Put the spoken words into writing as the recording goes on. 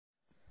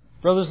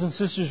Brothers and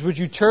sisters, would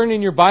you turn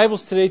in your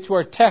Bibles today to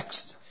our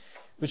text,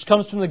 which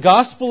comes from the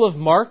Gospel of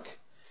Mark.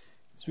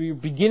 So we're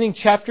beginning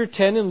chapter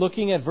 10 and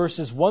looking at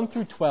verses 1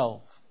 through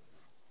 12.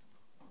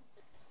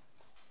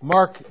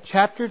 Mark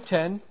chapter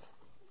 10,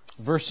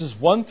 verses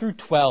 1 through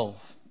 12.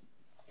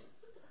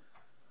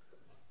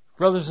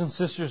 Brothers and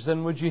sisters,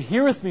 then would you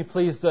hear with me,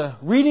 please, the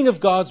reading of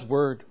God's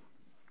Word.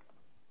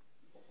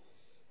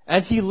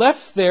 As he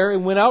left there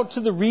and went out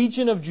to the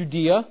region of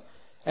Judea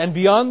and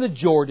beyond the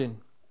Jordan,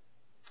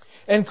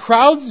 and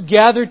crowds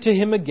gathered to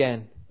him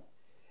again.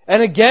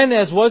 And again,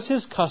 as was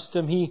his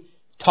custom, he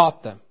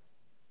taught them.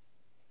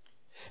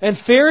 And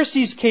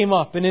Pharisees came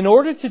up, and in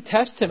order to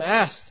test him,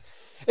 asked,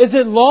 "Is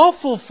it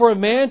lawful for a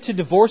man to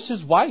divorce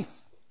his wife?"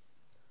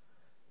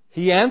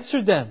 He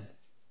answered them,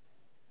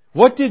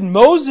 "What did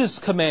Moses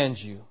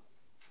command you?"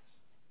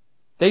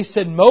 They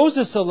said,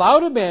 "Moses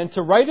allowed a man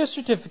to write a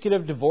certificate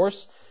of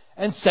divorce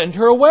and send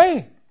her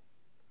away."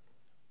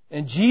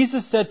 And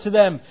Jesus said to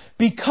them,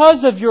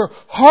 "Because of your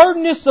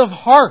hardness of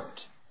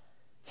heart,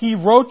 He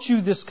wrote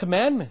you this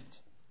commandment.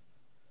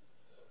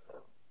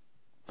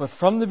 But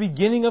from the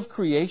beginning of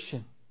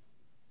creation,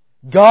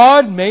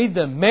 God made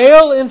them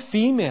male and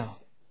female.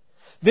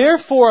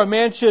 Therefore a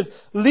man should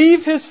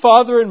leave his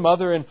father and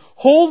mother and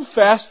hold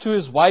fast to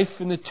his wife,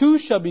 and the two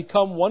shall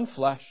become one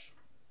flesh.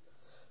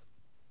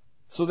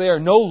 So they are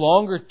no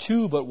longer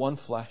two, but one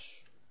flesh.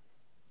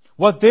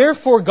 What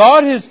therefore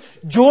God has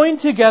joined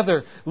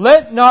together,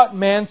 let not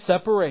man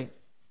separate."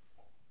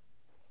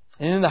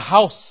 And in the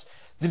house,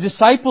 the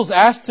disciples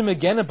asked him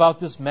again about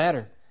this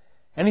matter.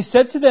 And he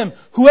said to them,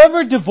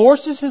 "Whoever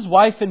divorces his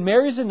wife and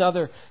marries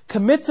another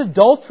commits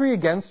adultery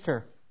against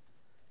her.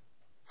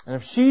 And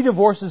if she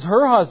divorces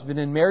her husband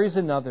and marries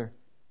another,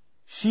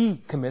 she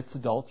commits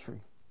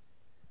adultery."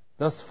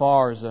 Thus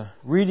far is a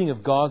reading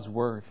of God's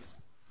Word.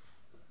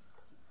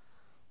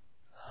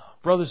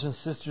 Brothers and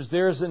sisters,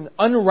 there is an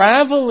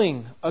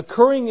unraveling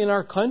occurring in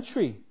our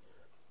country.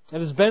 It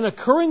has been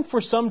occurring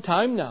for some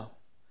time now.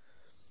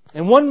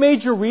 And one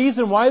major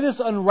reason why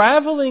this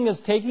unraveling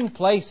is taking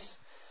place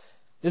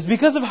is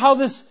because of how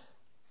this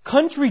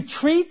country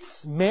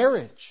treats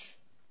marriage.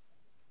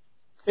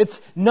 Its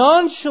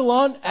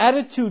nonchalant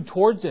attitude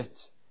towards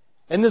it,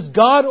 and this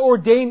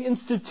God-ordained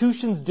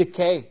institution's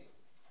decay.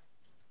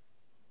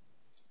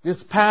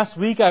 This past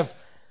week I've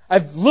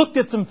looked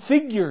at some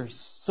figures,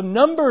 some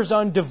numbers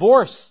on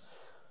divorce,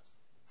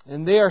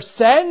 and they are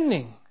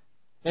saddening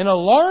and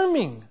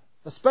alarming,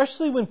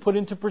 especially when put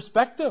into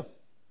perspective.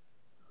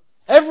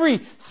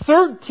 Every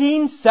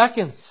 13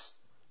 seconds,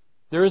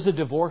 there is a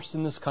divorce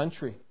in this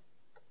country.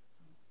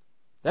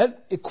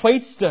 That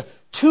equates to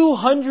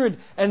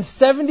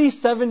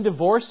 277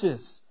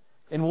 divorces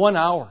in 1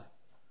 hour.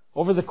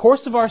 Over the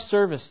course of our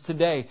service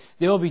today,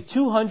 there will be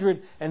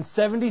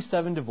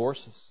 277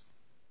 divorces,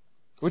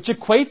 which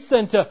equates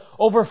then to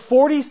over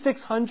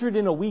 4,600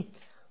 in a week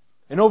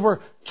and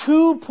over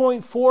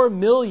 2.4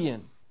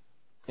 million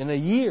in a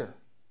year.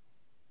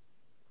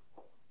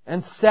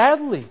 And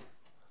sadly,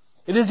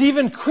 it is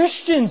even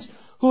Christians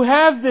who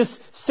have this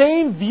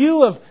same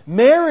view of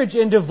marriage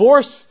and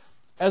divorce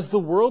as the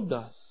world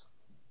does.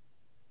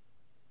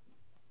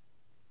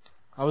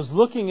 I was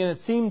looking, and it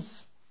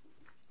seems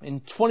in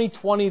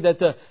 2020 that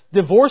the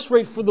divorce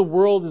rate for the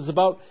world is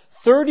about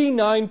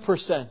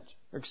 39%.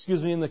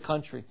 In the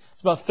country.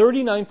 It's about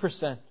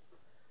 39%.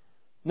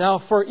 Now,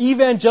 for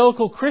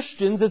evangelical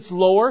Christians, it's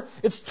lower.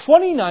 It's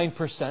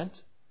 29%.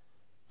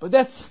 But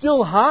that's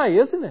still high,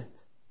 isn't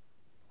it?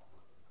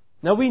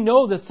 Now, we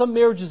know that some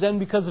marriages end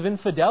because of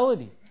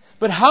infidelity.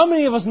 But how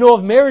many of us know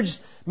of marriages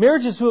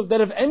that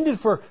have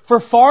ended for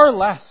far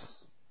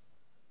less?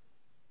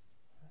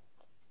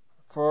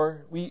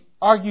 For we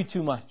argue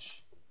too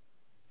much.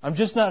 I'm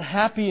just not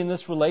happy in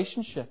this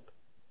relationship.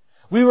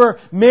 We were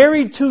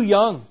married too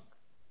young.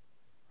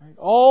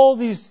 All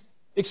these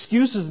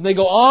excuses, and they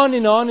go on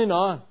and on and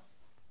on.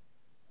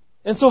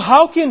 And so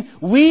how can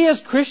we as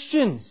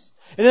Christians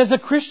and as a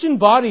Christian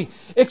body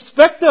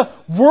expect the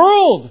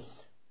world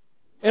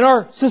and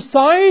our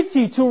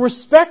society to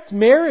respect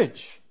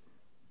marriage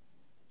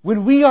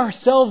when we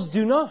ourselves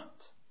do not?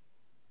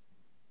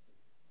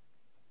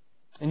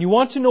 And you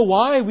want to know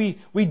why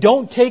we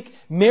don't take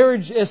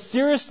marriage as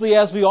seriously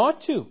as we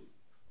ought to?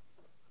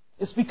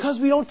 It's because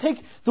we don't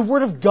take the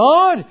Word of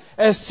God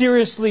as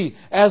seriously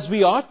as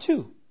we ought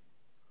to.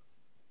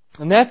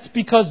 And that's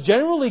because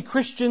generally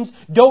Christians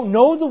don't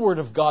know the Word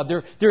of God.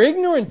 They're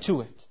ignorant to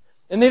it.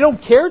 And they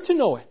don't care to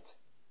know it.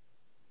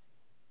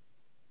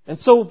 And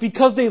so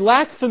because they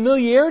lack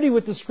familiarity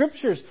with the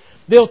Scriptures,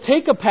 they'll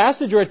take a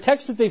passage or a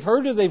text that they've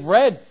heard or they've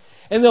read,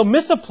 and they'll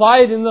misapply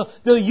it, and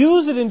they'll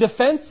use it in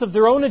defense of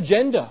their own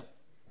agenda.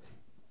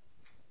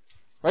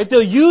 Right?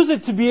 They'll use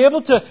it to be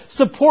able to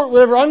support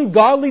whatever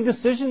ungodly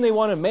decision they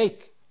want to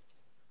make.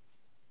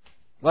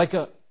 Like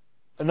an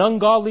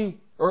ungodly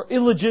or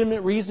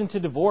illegitimate reason to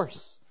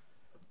divorce.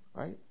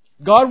 Right?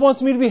 God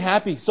wants me to be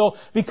happy. So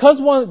because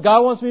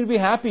God wants me to be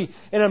happy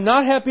and I'm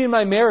not happy in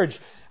my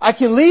marriage, I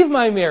can leave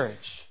my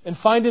marriage and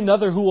find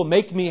another who will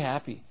make me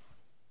happy.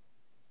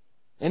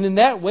 And in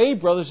that way,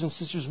 brothers and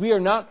sisters, we are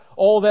not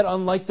all that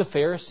unlike the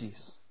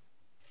Pharisees.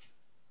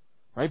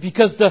 Right?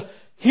 Because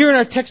here in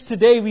our text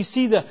today, we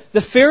see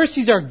the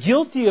Pharisees are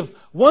guilty of,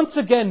 once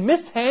again,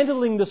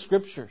 mishandling the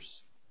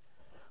Scriptures.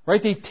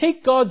 Right? They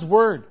take God's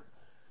Word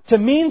to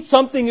mean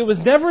something it was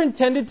never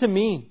intended to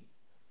mean,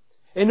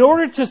 in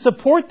order to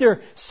support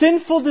their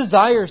sinful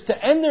desires,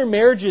 to end their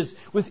marriages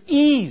with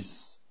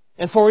ease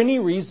and for any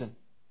reason.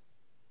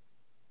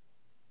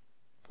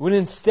 When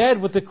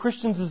instead, what the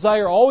Christian's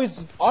desire always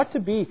ought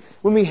to be,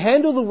 when we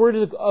handle the Word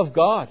of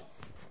God,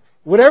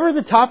 whatever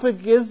the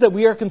topic is that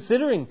we are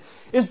considering,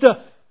 is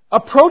to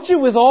approach it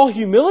with all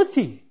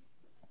humility.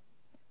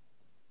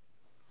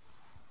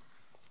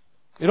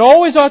 It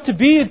always ought to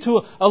be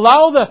to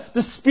allow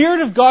the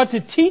Spirit of God to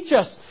teach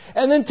us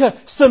and then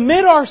to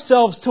submit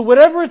ourselves to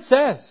whatever it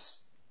says.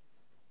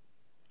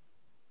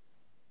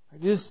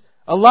 It is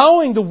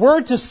allowing the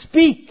Word to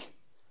speak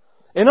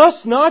and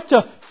us not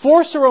to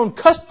force our own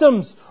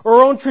customs or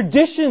our own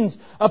traditions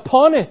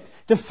upon it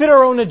to fit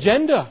our own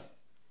agenda.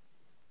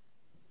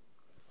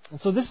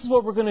 And so this is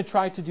what we're going to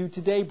try to do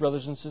today,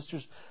 brothers and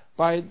sisters,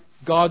 by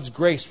God's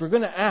grace. We're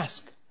going to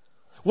ask,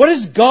 what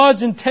is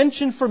God's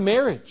intention for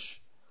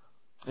marriage?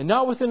 And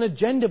not with an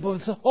agenda, but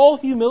with all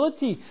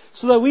humility,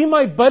 so that we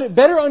might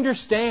better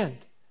understand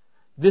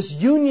this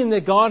union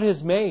that God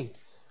has made,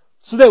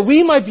 so that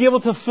we might be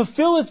able to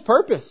fulfill its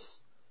purpose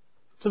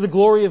to the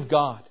glory of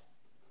God.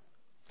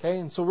 Okay,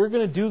 and so we're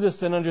going to do this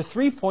then under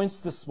 3 points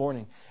this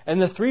morning.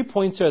 And the 3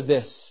 points are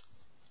this.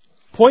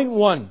 Point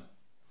 1,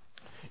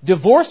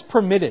 divorce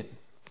permitted.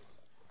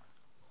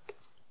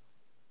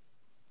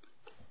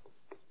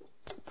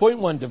 Point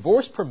 1,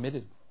 divorce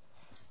permitted.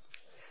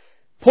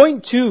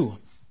 Point 2,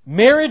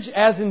 marriage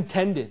as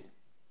intended.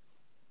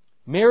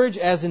 Marriage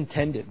as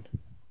intended.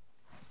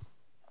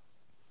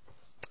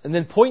 And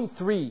then point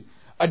 3,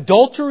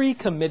 adultery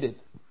committed.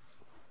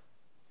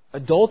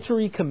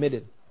 Adultery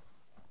committed.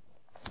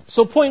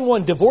 So point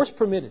 1, divorce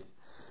permitted.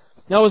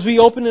 Now as we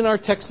open in our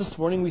text this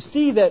morning, we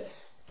see that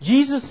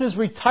Jesus'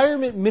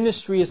 retirement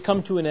ministry has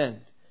come to an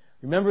end.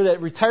 Remember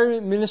that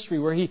retirement ministry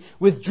where He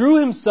withdrew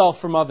Himself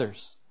from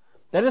others.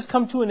 That has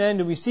come to an end,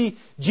 and we see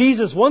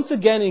Jesus once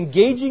again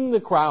engaging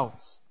the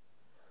crowds.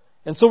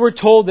 And so we're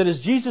told that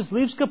as Jesus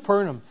leaves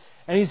Capernaum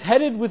and He's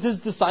headed with His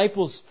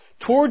disciples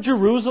toward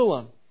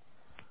Jerusalem,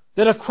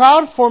 that a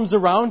crowd forms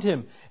around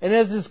Him. And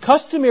as is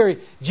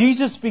customary,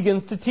 Jesus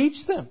begins to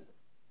teach them.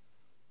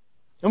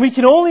 And we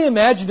can only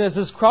imagine as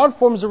this crowd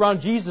forms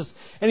around Jesus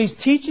and He's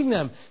teaching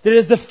them, that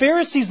as the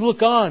Pharisees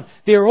look on,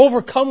 they are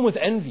overcome with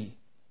envy.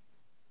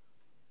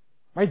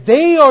 Right?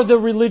 They are the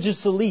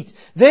religious elite.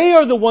 They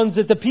are the ones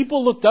that the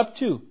people looked up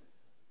to.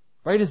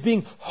 Right? As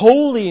being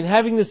holy and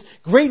having this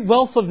great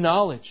wealth of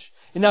knowledge.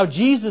 And now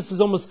Jesus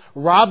has almost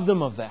robbed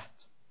them of that.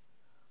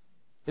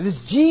 It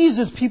is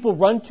Jesus people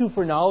run to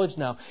for knowledge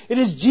now. It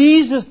is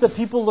Jesus that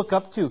people look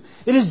up to.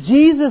 It is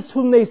Jesus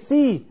whom they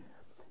see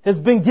has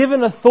been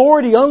given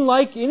authority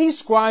unlike any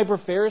scribe or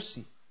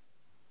Pharisee.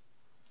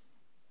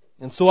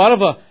 And so out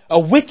of a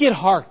wicked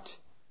heart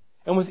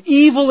and with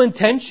evil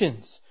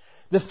intentions,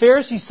 the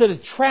Pharisees set a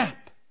trap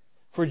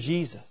for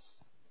Jesus.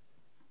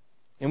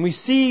 And we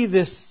see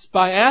this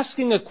by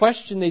asking a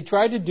question. They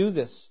tried to do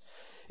this.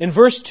 In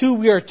verse 2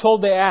 we are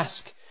told they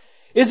ask,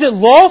 is it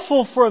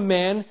lawful for a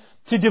man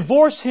to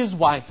divorce his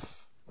wife?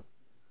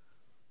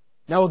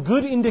 Now, a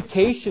good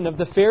indication of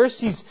the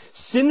Pharisees'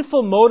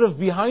 sinful motive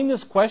behind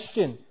this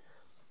question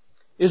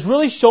is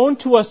really shown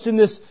to us in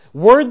this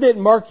word that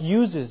Mark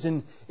uses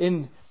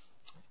in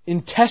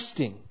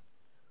testing,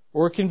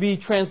 or it can be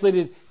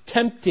translated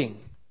tempting.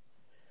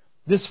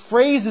 This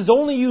phrase is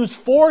only used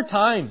 4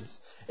 times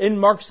in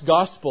Mark's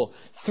Gospel.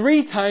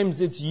 3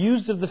 times it's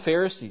used of the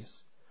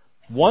Pharisees.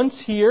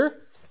 Once here,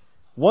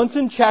 once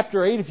in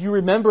chapter 8, if you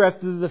remember,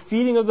 after the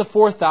feeding of the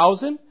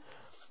 4,000,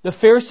 the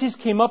Pharisees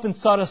came up and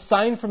sought a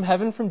sign from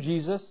heaven from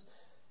Jesus,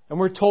 and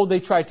we're told they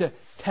tried to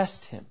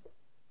test Him.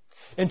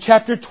 In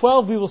chapter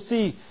 12, we will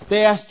see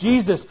they asked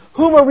Jesus,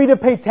 whom are we to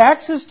pay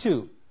taxes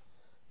to?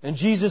 And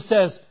Jesus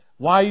says,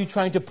 why are you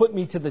trying to put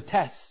me to the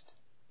test?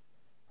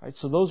 Right?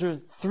 So those are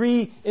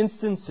 3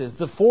 instances.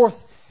 The 4th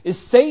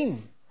is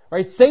Satan.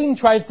 Right? Satan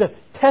tries to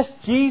test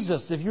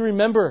Jesus, if you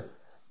remember,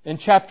 in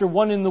chapter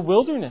 1 in the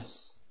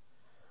wilderness.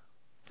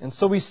 And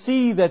so we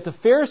see that the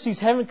Pharisees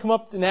haven't come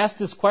up and asked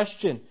this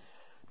question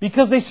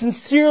because they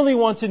sincerely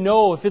want to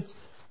know if it's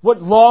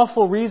what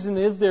lawful reason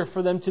is there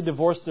for them to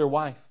divorce their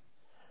wife.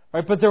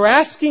 Right? But they're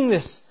asking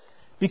this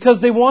because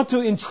they want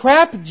to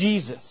entrap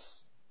Jesus.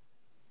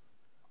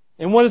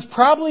 And what is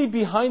probably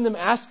behind them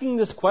asking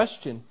this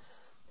question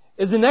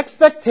is an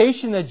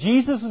expectation that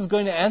Jesus is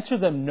going to answer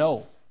them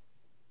no.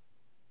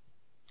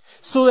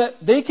 So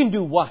that they can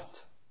do what?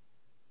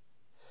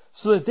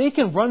 So that they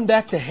can run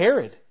back to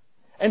Herod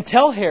and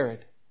tell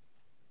Herod.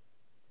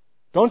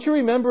 Don't you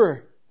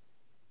remember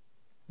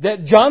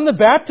that John the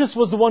Baptist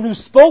was the one who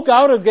spoke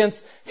out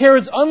against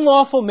Herod's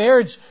unlawful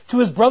marriage to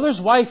his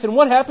brother's wife? And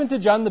what happened to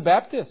John the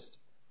Baptist?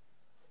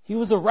 He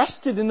was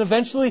arrested and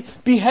eventually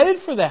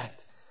beheaded for that.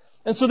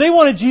 And so they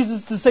wanted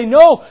Jesus to say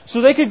no,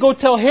 so they could go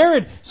tell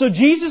Herod, so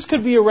Jesus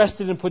could be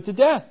arrested and put to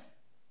death.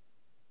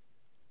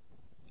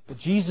 But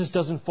Jesus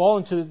doesn't fall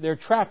into their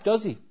trap,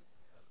 does He?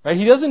 Right?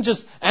 He doesn't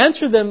just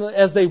answer them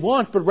as they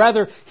want, but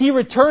rather He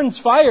returns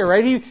fire,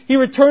 right? He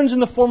returns in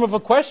the form of a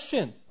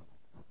question.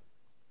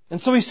 And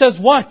so He says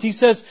what? He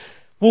says,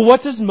 well,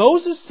 what does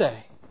Moses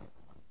say?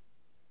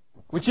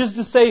 Which is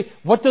to say,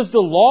 what does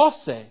the law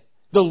say?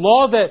 The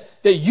law that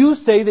you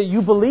say that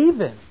you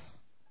believe in.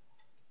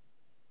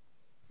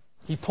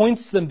 He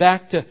points them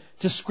back to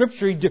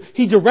Scripture.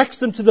 He directs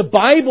them to the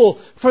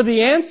Bible for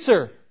the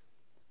answer.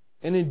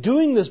 And in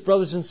doing this,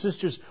 brothers and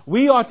sisters,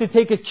 we ought to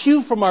take a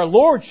cue from our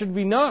Lord, should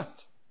we not?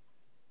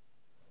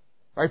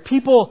 Right?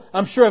 People,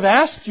 I'm sure, have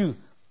asked you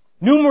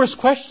numerous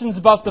questions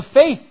about the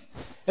faith.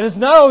 And it's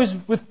not always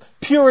with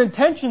pure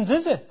intentions,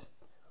 is it?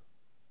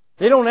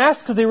 They don't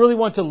ask because they really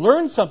want to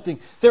learn something.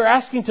 They're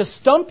asking to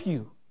stump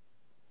you.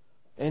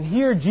 And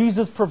here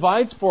Jesus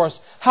provides for us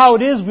how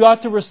it is we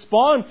ought to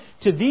respond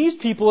to these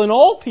people and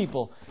all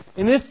people.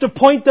 And it's to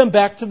point them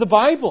back to the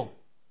Bible.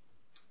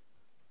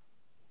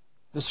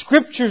 The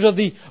Scriptures are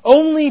the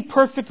only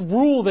perfect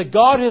rule that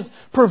God has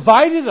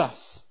provided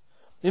us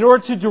in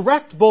order to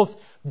direct both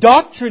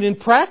doctrine and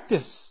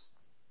practice.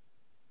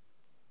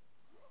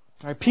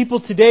 Right, people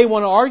today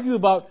want to argue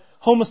about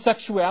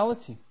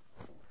homosexuality.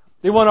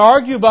 They want to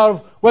argue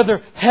about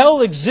whether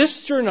hell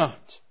exists or not.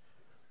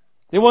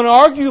 They want to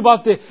argue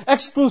about the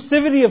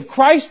exclusivity of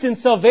Christ in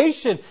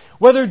salvation,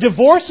 whether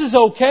divorce is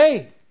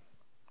okay.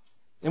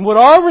 And what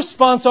our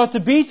response ought to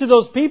be to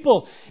those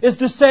people is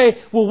to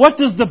say, well, what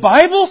does the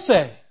Bible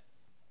say?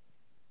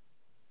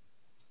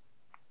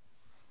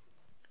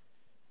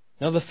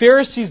 Now the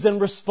Pharisees then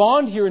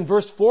respond here in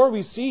verse 4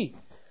 we see.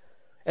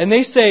 And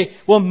they say,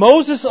 well,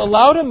 Moses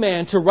allowed a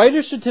man to write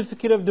a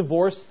certificate of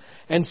divorce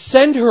and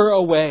send her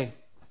away.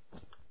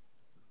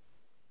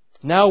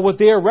 Now what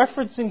they are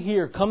referencing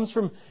here comes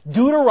from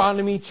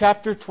Deuteronomy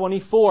chapter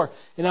 24.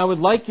 And I would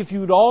like if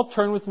you would all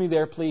turn with me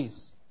there,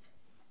 please.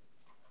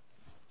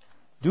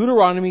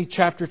 Deuteronomy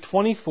chapter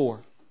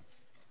 24.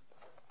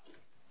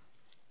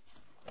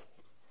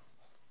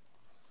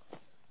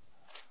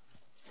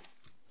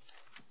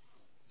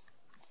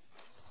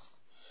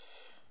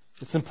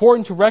 It's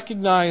important to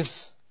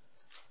recognize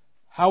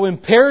how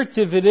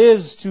imperative it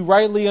is to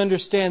rightly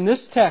understand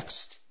this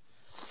text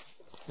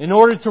in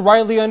order to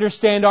rightly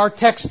understand our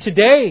text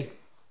today.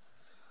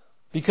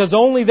 Because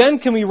only then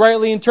can we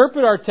rightly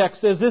interpret our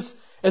text as this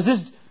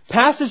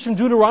passage from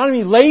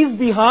Deuteronomy lays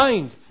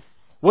behind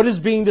what is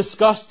being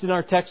discussed in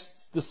our text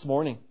this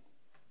morning.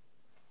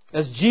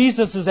 As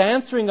Jesus is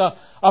answering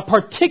a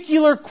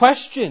particular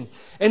question.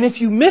 And if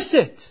you miss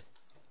it,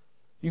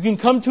 you can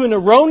come to an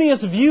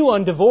erroneous view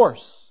on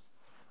divorce.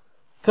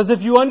 Because if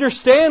you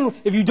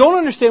don't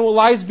understand what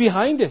lies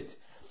behind it,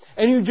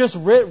 and you just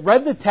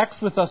read the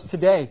text with us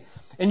today,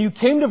 and you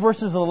came to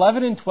verses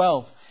 11 and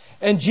 12,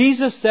 and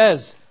Jesus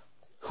says,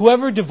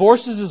 whoever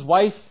divorces his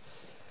wife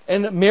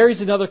and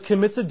marries another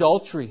commits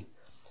adultery.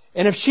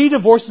 And if she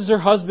divorces her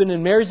husband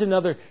and marries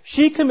another,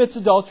 she commits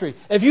adultery.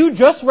 If you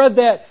just read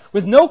that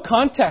with no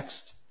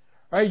context,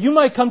 right, you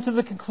might come to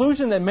the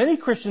conclusion that many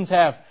Christians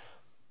have,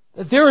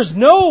 that there is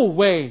no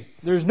way,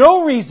 there's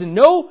no reason,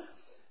 no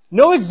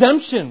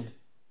exemption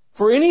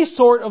for any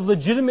sort of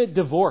legitimate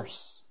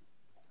divorce.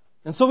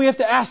 And so we have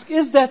to ask,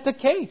 is that the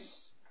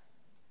case?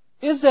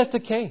 Is that the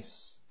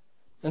case?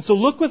 And so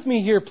look with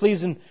me here,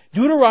 please, in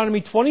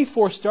Deuteronomy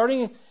 24,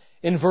 starting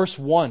in verse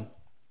 1.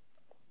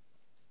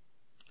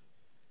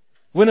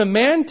 When a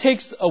man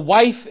takes a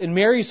wife and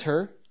marries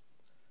her,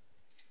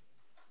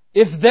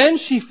 if then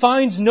she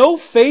finds no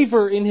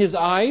favor in his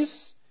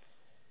eyes,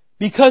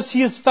 because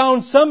he has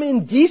found some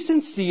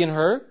indecency in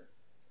her,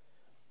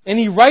 and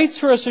he writes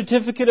her a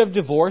certificate of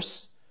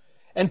divorce,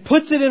 and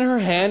puts it in her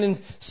hand,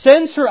 and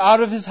sends her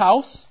out of his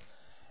house,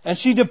 and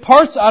she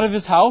departs out of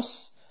his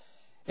house,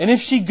 and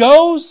if she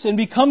goes and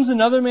becomes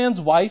another man's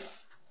wife,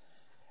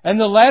 and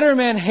the latter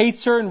man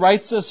hates her and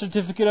writes a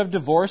certificate of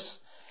divorce,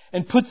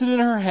 and puts it in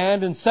her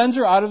hand and sends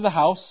her out of the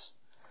house,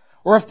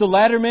 or if the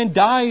latter man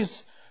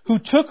dies who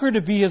took her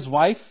to be his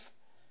wife,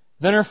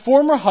 then her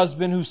former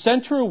husband who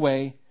sent her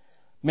away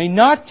may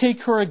not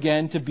take her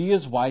again to be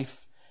his wife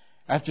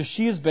after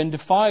she has been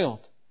defiled.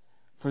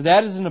 For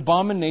that is an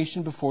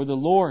abomination before the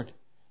Lord.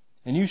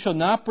 And you shall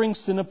not bring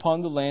sin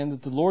upon the land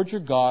that the Lord your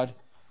God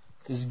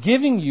is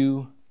giving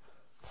you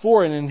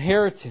for an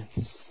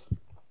inheritance.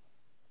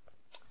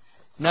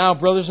 Now,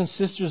 brothers and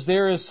sisters,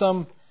 there is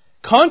some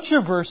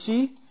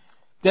controversy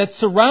that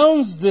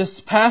surrounds this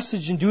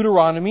passage in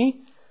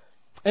Deuteronomy,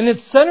 and it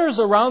centers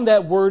around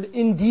that word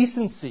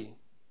indecency.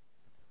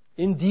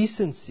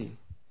 Indecency.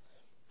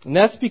 And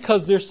that's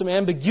because there's some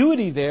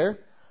ambiguity there,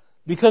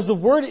 because the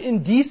word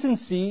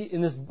indecency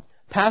in this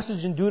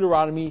passage in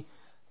Deuteronomy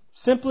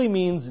simply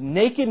means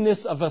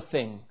nakedness of a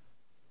thing.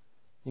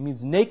 It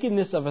means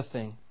nakedness of a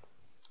thing.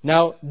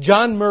 Now,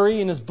 John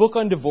Murray, in his book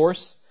on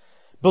divorce,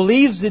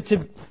 believes it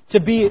to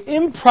be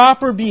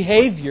improper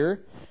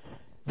behavior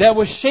that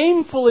was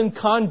shameful in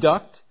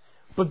conduct,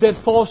 but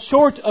that falls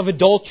short of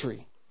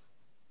adultery.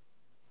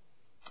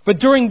 But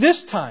during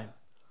this time,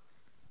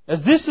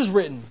 as this is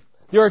written,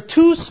 there are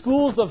two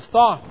schools of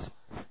thought,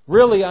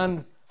 really,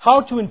 on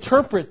how to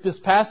interpret this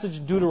passage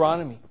in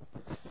Deuteronomy.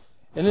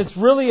 And it's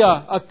really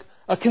a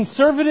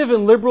conservative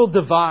and liberal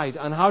divide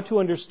on how to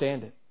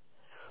understand it.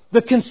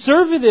 The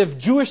conservative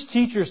Jewish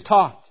teachers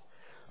taught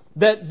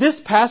that this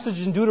passage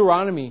in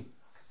Deuteronomy,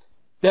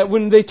 that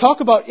when they talk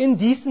about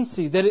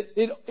indecency, that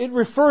it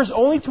refers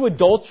only to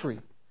adultery.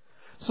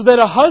 So that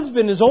a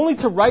husband is only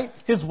to write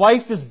his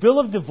wife this bill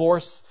of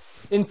divorce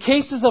in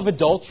cases of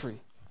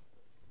adultery.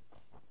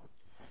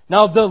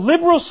 Now, the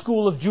liberal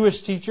school of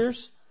Jewish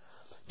teachers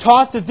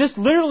taught that this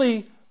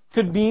literally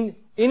could mean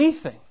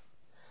anything.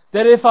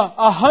 That if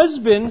a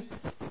husband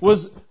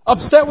was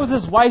upset with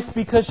his wife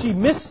because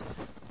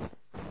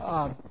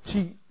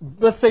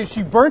let's say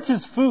she burnt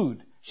his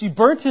food, she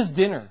burnt his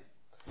dinner,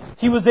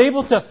 he was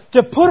able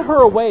to put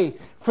her away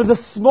for the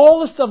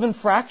smallest of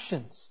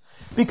infractions,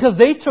 because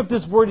they took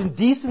this word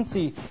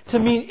indecency to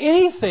mean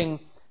anything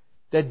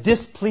that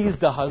displeased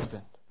the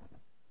husband.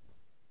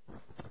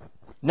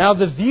 Now,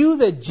 the view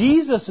that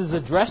Jesus is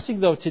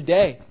addressing, though,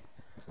 today,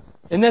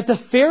 and that the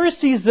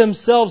Pharisees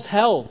themselves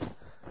held,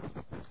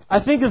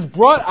 I think is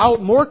brought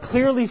out more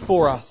clearly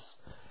for us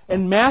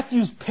in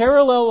Matthew's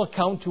parallel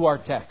account to our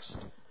text.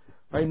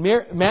 Right?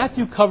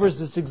 Matthew covers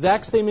this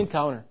exact same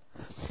encounter.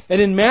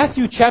 And in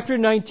Matthew chapter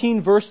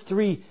 19, verse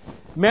 3,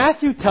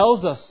 Matthew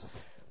tells us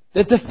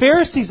that the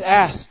Pharisees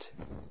asked,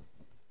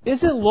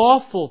 "Is it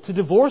lawful to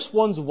divorce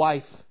one's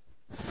wife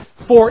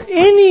for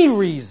any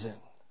reason?"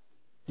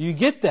 You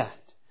get that?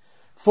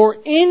 For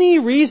any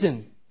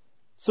reason.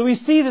 So we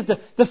see that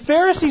the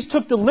Pharisees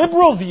took the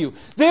liberal view.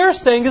 They're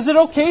saying, is it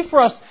okay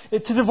for us to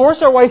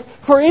divorce our wife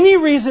for any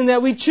reason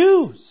that we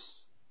choose?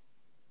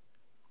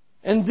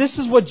 And this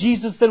is what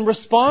Jesus then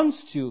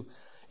responds to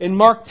in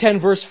Mark 10,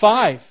 verse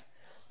 5.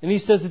 And He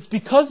says, it's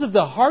because of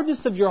the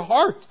hardness of your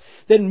heart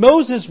that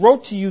Moses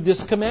wrote to you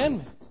this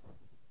commandment.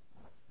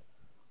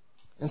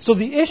 And so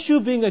the issue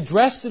being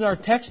addressed in our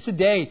text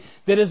today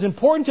that is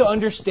important to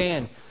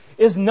understand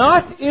is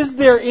not, is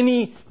there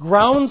any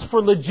grounds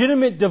for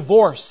legitimate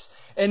divorce?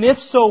 And if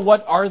so,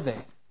 what are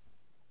they?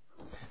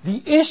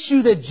 The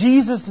issue that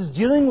Jesus is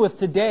dealing with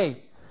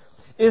today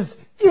is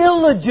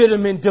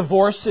illegitimate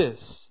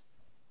divorces,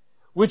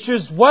 which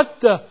is what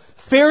the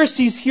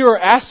Pharisees here are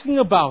asking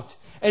about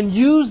and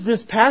use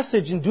this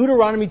passage in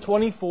Deuteronomy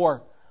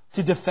 24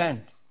 to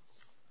defend.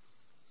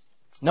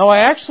 Now,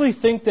 I actually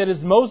think that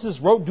as Moses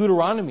wrote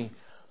Deuteronomy,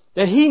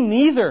 that he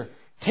neither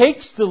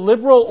takes the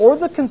liberal or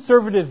the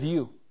conservative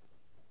view.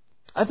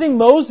 I think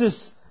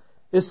Moses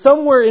is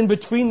somewhere in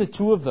between the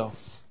two of those.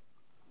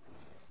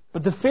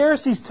 But the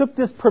Pharisees took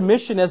this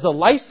permission as a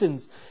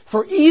license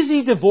for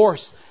easy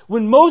divorce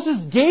when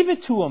Moses gave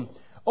it to them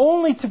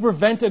only to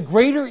prevent a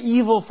greater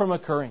evil from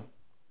occurring.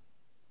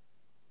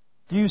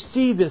 Do you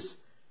see this?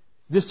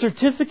 The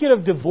certificate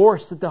of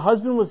divorce that the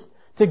husband was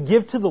to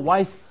give to the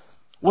wife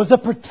was a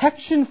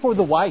protection for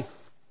the wife.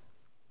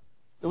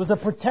 It was a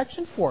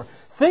protection for her.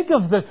 Think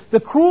of the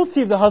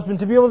cruelty of the husband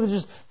to be able to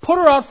just put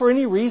her out for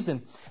any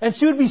reason. And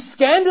she would be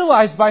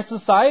scandalized by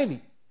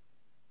society.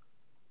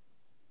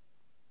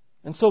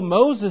 And so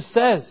Moses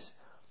says,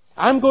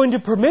 I'm going to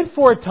permit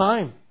for a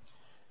time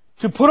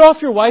to put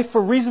off your wife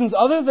for reasons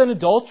other than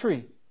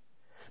adultery.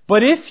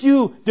 But if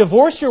you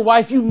divorce your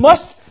wife, you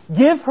must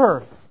give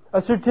her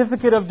a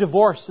certificate of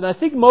divorce. And I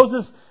think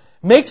Moses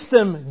makes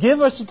them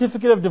give a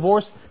certificate of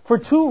divorce for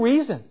two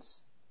reasons.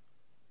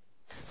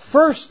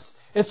 First,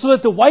 it's so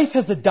that the wife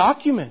has a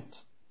document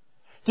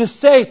to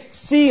say,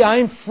 see,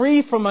 I'm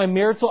free from my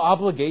marital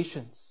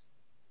obligations.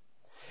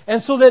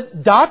 And so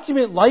that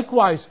document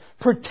likewise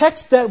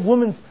protects that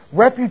woman's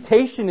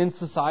reputation in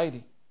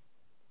society.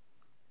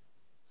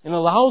 And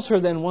allows her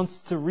then once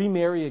to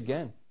remarry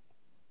again.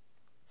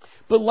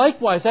 But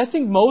likewise, I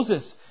think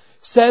Moses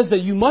says that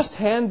you must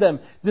hand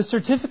them the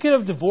certificate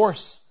of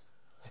divorce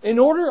in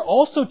order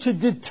also to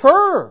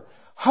deter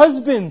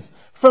husbands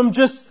from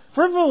just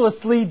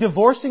frivolously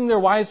divorcing their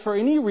wives for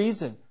any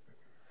reason.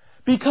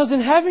 Because in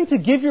having to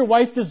give your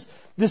wife this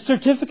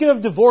certificate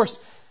of divorce,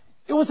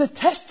 it was a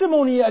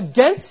testimony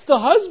against the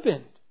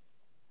husband.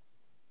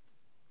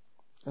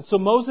 And so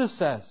Moses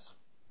says,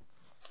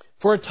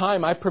 for a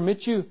time I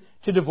permit you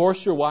to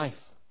divorce your wife.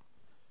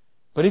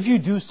 But if you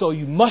do so,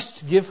 you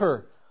must give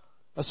her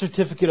a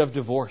certificate of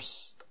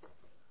divorce.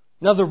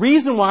 Now the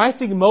reason why I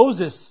think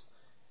Moses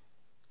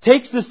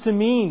takes this to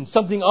mean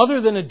something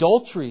other than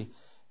adultery,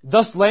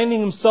 thus landing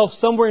himself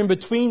somewhere in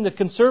between the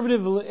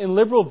conservative and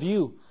liberal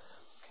view,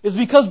 is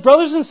because,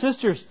 brothers and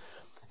sisters,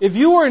 if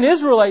you were an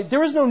Israelite, there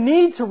was no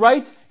need to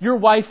write your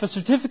wife a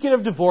certificate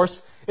of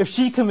divorce if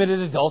she committed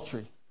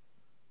adultery.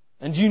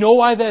 And do you know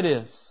why that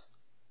is?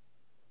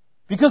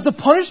 Because the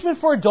punishment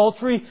for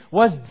adultery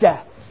was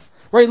death.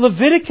 Right?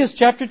 Leviticus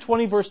chapter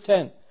 20 verse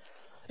 10.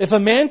 If a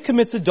man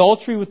commits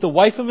adultery with the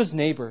wife of his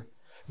neighbor,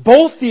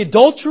 both the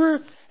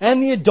adulterer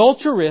and the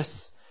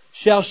adulteress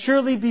shall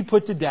surely be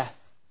put to death.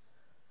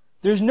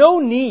 There's no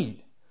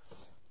need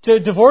to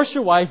divorce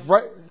your wife,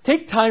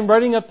 take time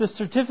writing up the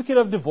certificate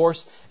of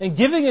divorce and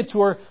giving it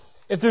to her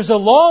if there's a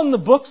law in the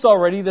books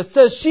already that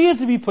says she is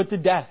to be put to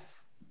death.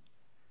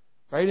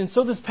 Right? And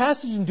so this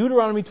passage in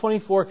Deuteronomy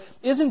 24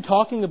 isn't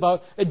talking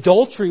about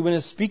adultery when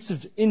it speaks of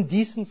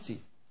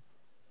indecency.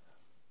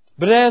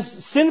 But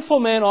as sinful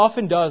man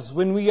often does,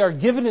 when we are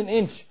given an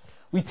inch,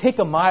 we take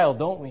a mile,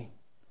 don't we?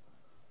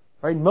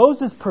 Right?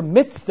 Moses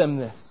permits them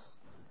this.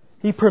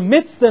 He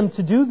permits them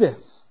to do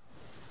this.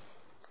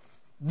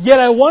 Yet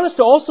I want us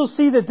to also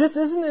see that this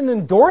isn't an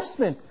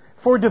endorsement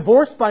for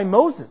divorce by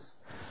Moses.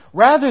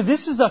 Rather,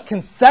 this is a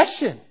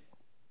concession.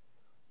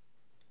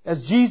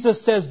 As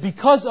Jesus says,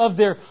 because of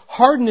their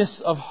hardness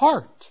of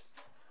heart.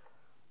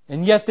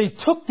 And yet they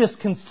took this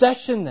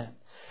concession then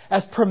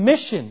as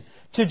permission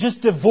to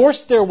just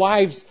divorce their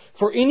wives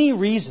for any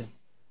reason.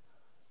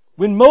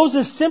 When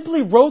Moses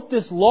simply wrote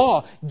this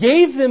law,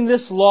 gave them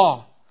this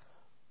law,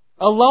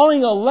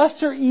 allowing a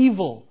lesser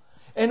evil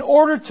in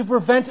order to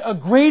prevent a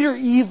greater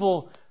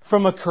evil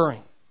from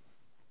occurring.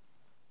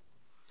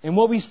 And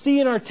what we see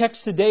in our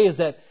text today is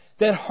that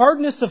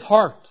hardness of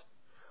heart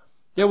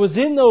that was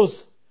in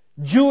those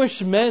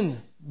Jewish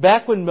men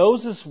back when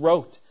Moses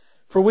wrote,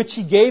 for which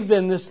he gave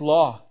them this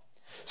law,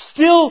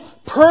 still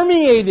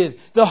permeated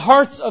the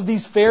hearts of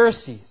these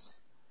Pharisees,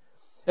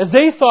 as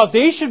they thought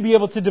they should be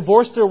able to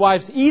divorce their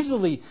wives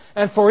easily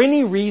and for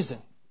any reason.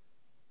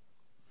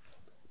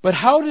 But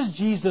how does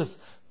Jesus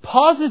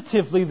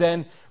positively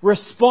then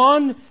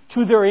respond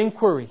to their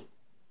inquiry?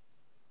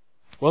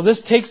 Well,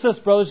 this takes us,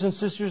 brothers and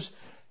sisters,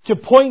 to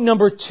point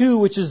number 2,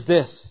 which is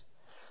this: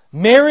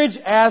 marriage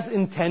as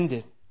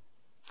intended.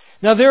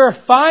 Now, there are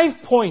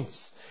 5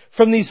 points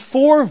from these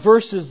 4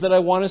 verses that I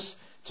want us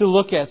to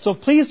look at. So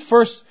please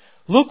first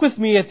look with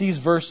me at these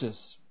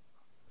verses.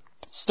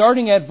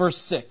 Starting at verse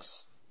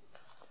 6.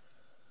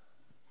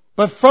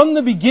 But from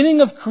the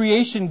beginning of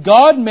creation,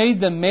 God made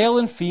them male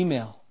and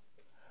female.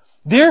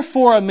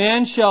 Therefore a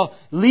man shall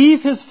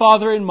leave his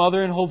father and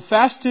mother and hold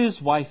fast to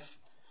his wife,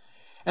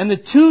 and the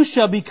two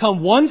shall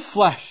become one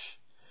flesh.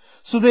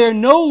 So they are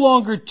no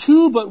longer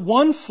two but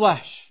one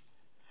flesh.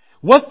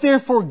 What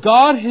therefore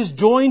God has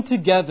joined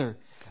together,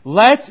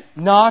 let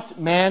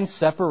not man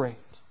separate.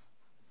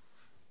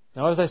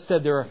 Now, as I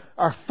said, there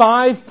are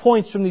 5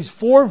 points from these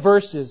 4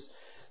 verses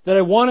that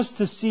I want us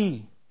to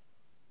see.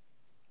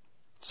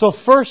 So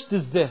first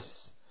is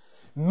this: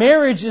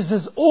 marriage is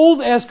as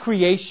old as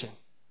creation.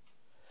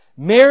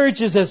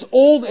 Marriage is as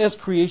old as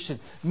creation.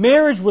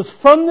 Marriage was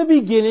from the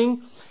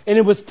beginning, and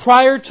it was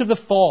prior to the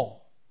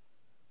fall.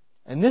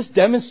 And this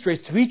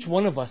demonstrates to each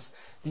one of us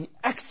the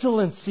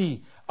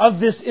excellency of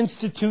this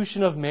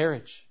institution of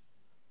marriage.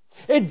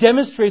 It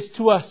demonstrates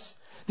to us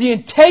the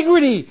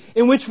integrity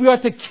in which we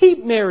ought to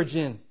keep marriage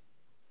in.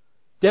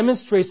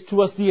 Demonstrates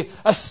to us the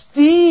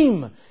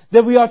esteem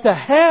that we ought to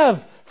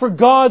have for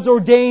God's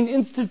ordained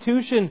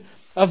institution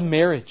of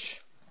marriage.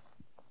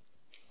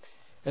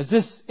 As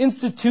this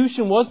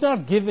institution was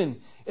not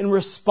given in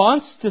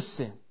response to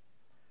sin,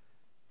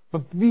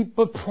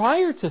 but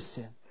prior to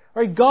sin.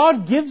 Right?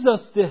 God gives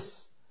us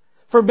this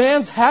for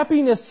man's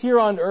happiness here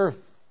on earth.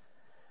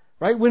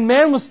 Right? When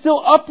man was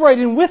still upright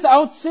and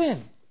without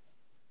sin.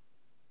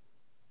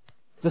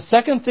 The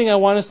second thing I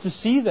want us to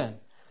see then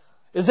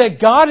is that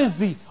God is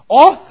the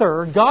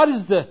author, God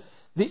is the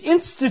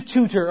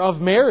institutor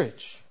of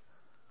marriage.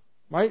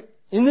 Right?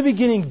 In the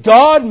beginning,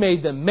 God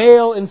made them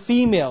male and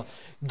female.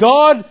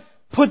 God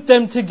put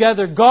them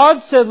together.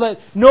 God said, let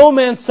no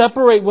man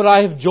separate what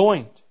I have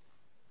joined.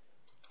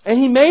 And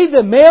He made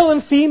them male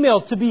and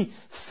female to be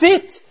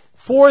fit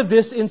for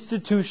this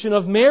institution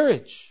of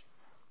marriage.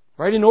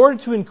 Right? In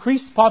order to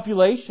increase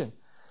population.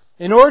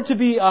 In order to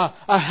be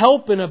a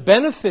help and a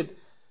benefit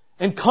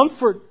and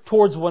comfort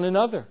towards one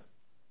another.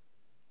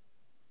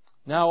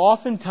 Now,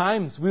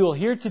 oftentimes we will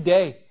hear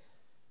today,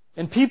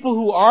 and people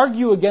who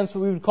argue against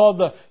what we would call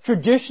the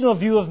traditional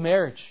view of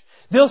marriage,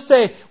 they'll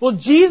say, well,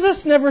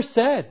 Jesus never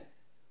said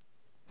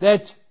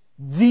that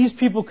these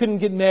people couldn't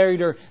get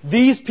married or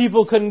these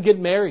people couldn't get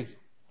married.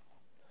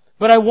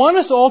 But I want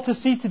us all to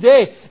see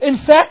today, in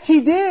fact,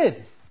 He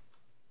did.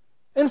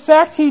 In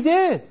fact, He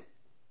did.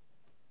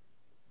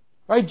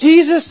 Right?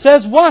 Jesus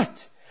says what?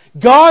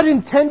 God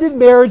intended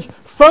marriage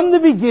from the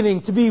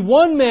beginning to be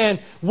one man,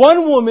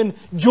 one woman,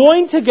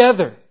 joined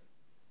together.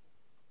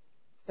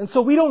 And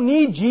so we don't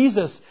need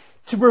Jesus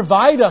to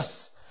provide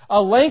us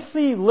a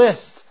lengthy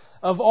list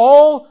of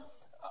all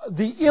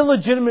the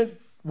illegitimate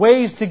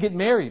ways to get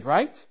married,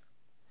 right?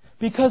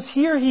 Because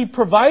here He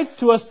provides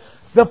to us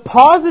the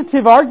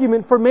positive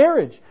argument for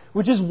marriage,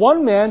 which is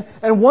one man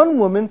and one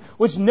woman,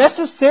 which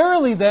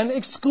necessarily then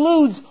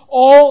excludes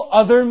all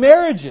other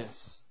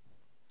marriages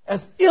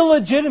as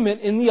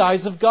illegitimate in the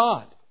eyes of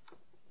God.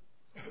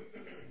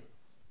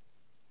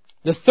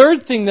 The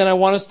third thing that I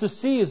want us to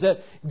see is that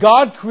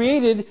God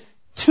created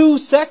 2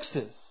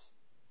 sexes.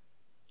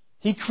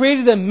 He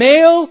created a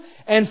male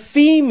and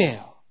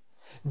female.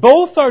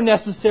 Both are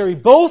necessary,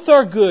 both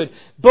are good,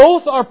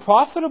 both are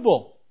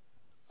profitable.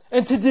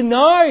 And to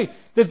deny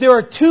that there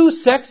are 2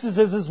 sexes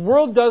as this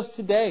world does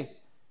today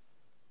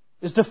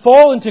is to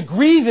fall into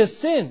grievous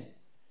sin.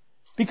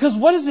 Because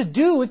what does it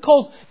do? It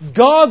calls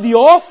God, the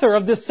author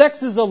of this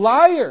sex, is a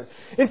liar.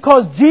 It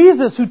calls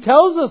Jesus, who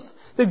tells us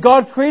that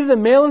God created a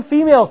male and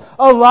female,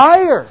 a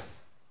liar.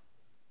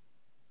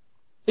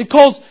 It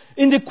calls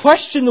into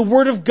question the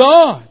Word of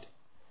God.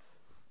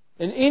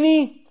 And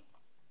any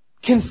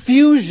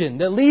confusion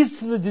that leads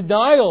to the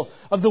denial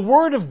of the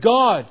Word of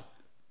God,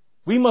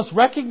 we must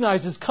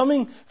recognize is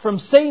coming from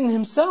Satan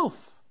himself.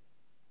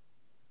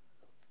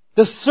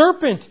 The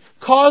serpent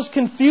caused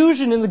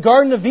confusion in the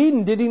Garden of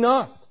Eden, did he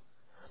not?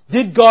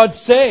 Did God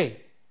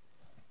say?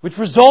 Which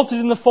resulted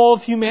in the fall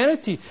of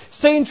humanity.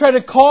 Satan tried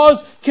to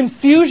cause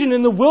confusion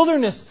in the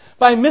wilderness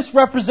by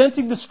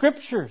misrepresenting the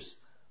Scriptures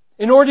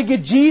in order to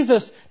get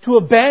Jesus to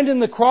abandon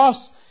the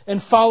cross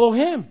and follow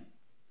Him.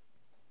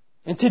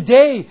 And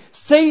today,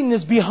 Satan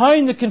is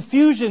behind the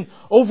confusion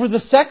over the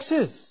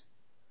sexes.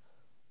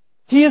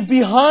 He is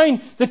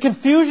behind the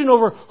confusion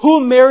over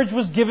who marriage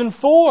was given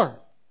for.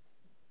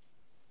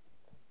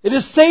 It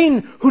is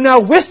Satan who now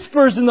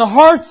whispers in the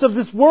hearts of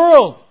this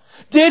world,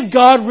 did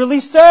God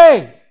really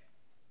say?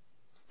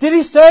 Did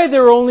He say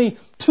there are only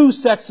two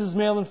sexes,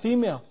 male and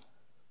female?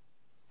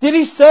 Did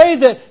He say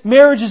that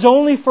marriage is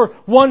only for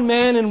one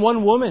man and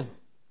one woman?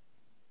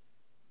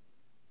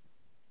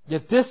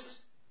 Yet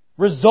this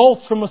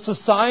results from a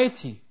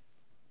society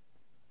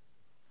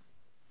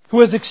who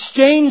has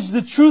exchanged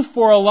the truth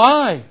for a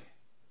lie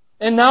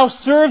and now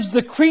serves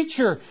the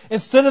creature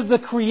instead of the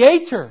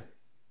Creator.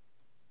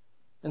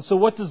 And so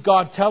what does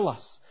God tell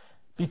us?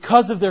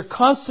 Because of their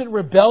constant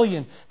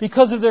rebellion,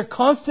 because of their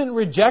constant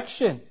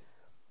rejection,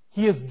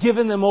 He has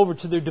given them over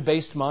to their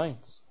debased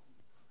minds.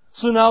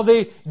 So now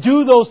they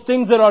do those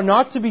things that are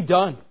not to be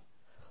done.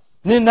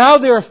 And now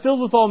they are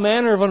filled with all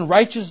manner of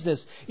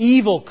unrighteousness,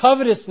 evil,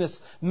 covetousness,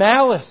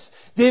 malice.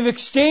 They've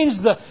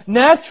exchanged the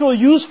natural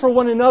use for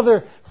one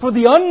another for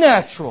the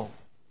unnatural.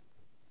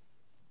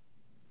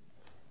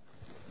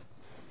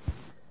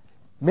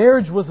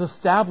 Marriage was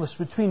established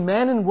between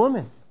man and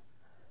woman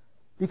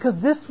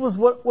because this was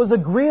what was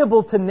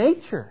agreeable to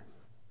nature.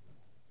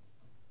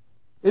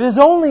 It is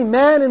only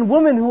man and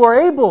woman who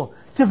are able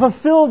to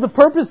fulfill the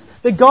purpose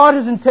that God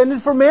has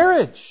intended for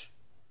marriage.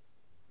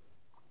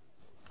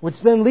 Which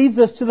then leads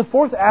us to the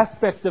fourth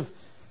aspect of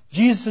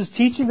Jesus'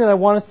 teaching that I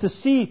want us to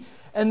see.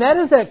 And that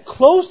is that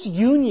close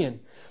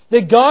union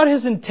that God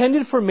has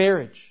intended for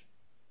marriage.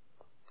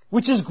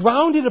 Which is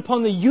grounded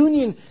upon the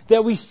union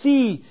that we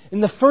see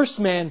in the first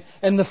man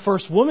and the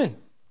first woman.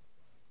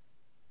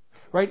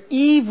 Right?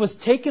 Eve was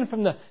taken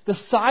from the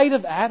side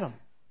of Adam.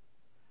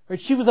 Right?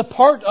 She was a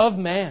part of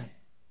man.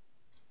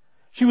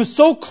 She was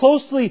so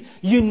closely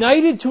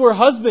united to her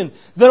husband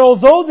that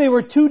although they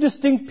were two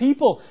distinct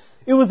people,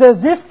 it was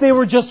as if they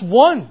were just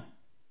one.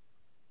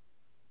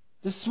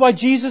 This is why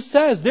Jesus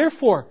says,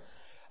 therefore,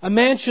 a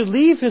man should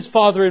leave his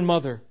father and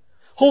mother,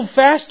 hold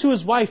fast to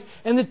his wife,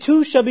 and the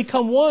two shall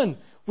become one.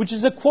 Which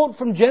is a quote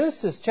from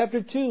Genesis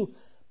chapter 2,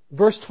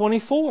 verse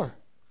 24.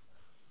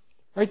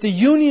 Right? The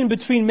union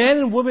between man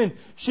and woman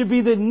should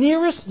be the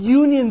nearest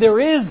union there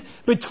is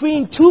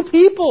between two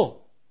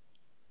people.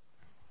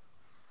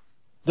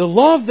 The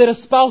love that a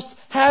spouse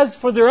has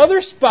for their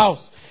other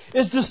spouse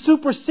is to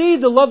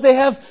supersede the love they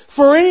have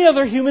for any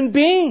other human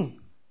being.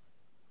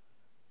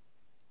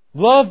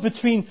 Love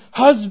between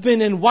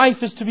husband and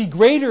wife is to be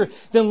greater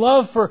than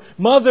love for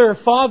mother,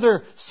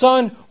 father,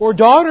 son, or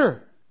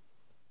daughter.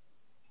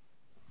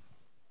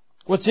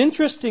 What's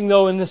interesting,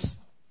 though, in this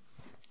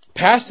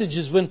passage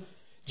is when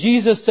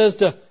Jesus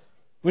says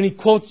when He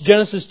quotes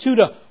Genesis 2,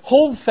 to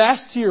hold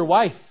fast to your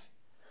wife.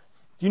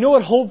 Do you know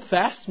what hold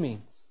fast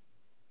means?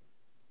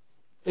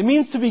 It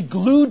means to be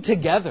glued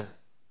together.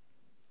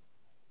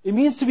 It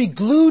means to be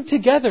glued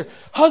together.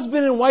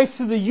 Husband and wife,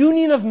 through the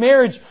union of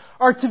marriage,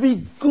 are to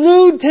be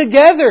glued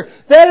together.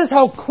 That is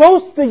how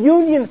close the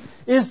union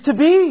is to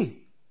be.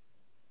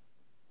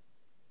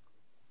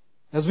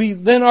 As we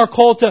then are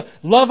called to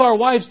love our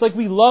wives like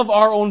we love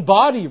our own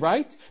body,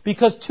 right?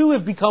 Because two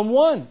have become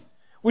one.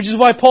 Which is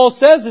why Paul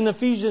says in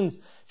Ephesians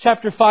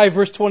chapter 5,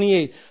 verse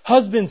 28,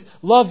 husbands,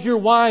 love your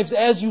wives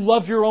as you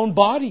love your own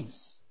bodies.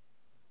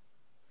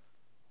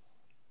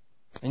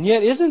 And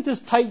yet, isn't this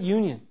tight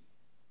union?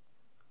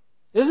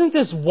 Isn't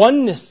this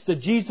oneness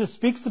that Jesus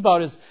speaks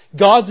about as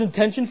God's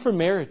intention for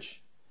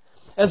marriage?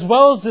 As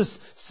well as this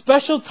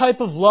special type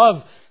of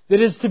love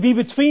that is to be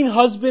between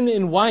husband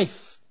and wife.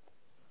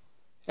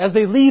 As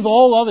they leave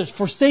all others,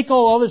 forsake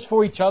all others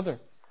for each other.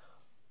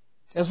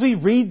 As we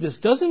read this,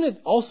 doesn't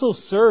it also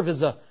serve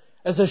as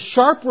a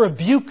sharp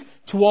rebuke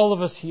to all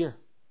of us here?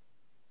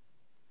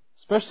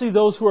 Especially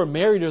those who are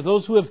married or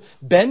those who have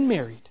been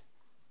married.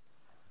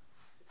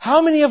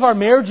 How many of our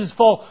marriages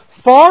fall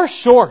far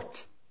short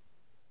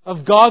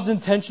of God's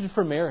intention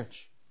for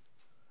marriage?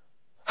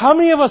 How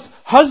many of us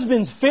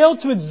husbands fail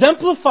to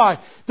exemplify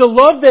the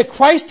love that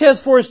Christ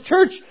has for His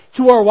church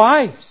to our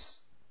wives?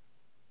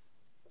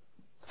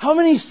 How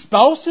many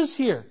spouses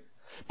here,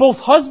 both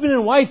husband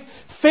and wife,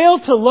 fail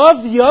to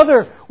love the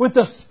other with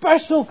a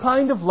special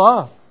kind of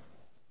love?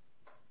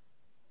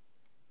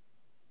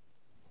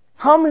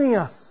 How many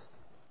of us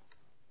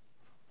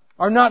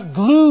are not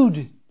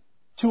glued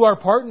to our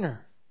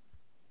partner.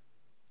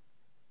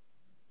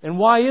 And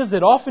why is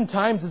it?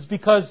 Oftentimes it's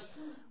because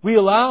we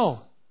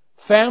allow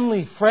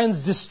family,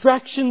 friends,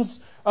 distractions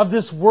of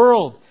this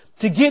world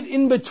to get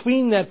in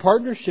between that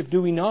partnership,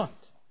 do we not?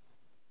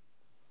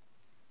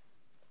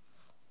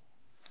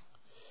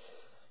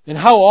 And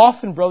how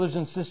often, brothers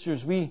and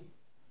sisters, we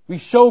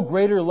show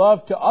greater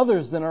love to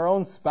others than our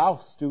own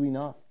spouse, do we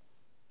not?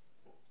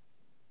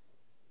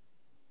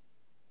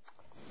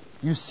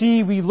 You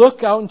see, we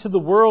look out into the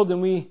world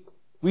and we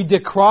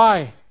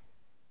decry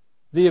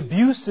the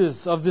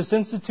abuses of this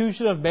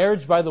institution of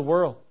marriage by the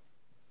world.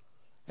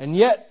 And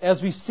yet,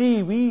 as we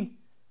see,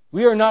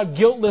 we are not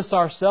guiltless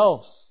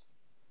ourselves.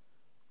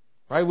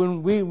 Right?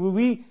 When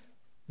we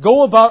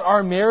go about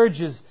our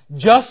marriages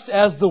just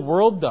as the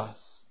world does.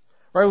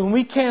 Right? When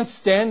we can't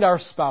stand our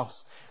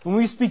spouse. When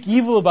we speak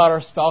evil about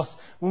our spouse.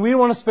 When we don't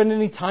want to spend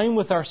any time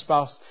with our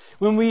spouse.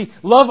 When we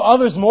love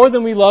others more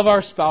than we love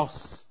our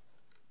spouse.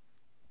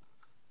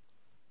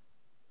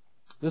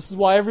 This is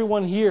why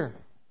everyone here,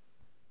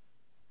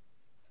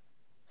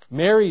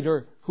 married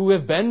or who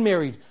have been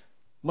married,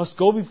 must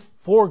go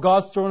before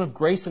God's throne of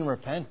grace and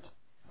repent.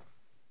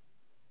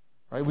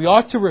 Right? We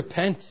ought to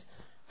repent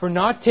for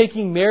not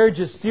taking marriage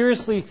as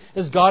seriously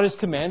as God has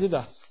commanded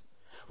us.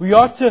 We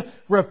ought to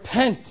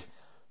repent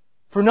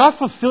for not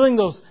fulfilling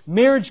those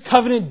marriage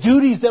covenant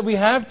duties that we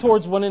have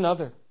towards one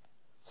another.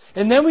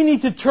 And then we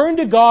need to turn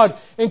to God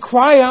and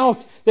cry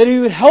out that He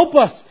would help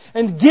us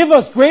and give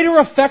us greater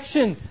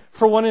affection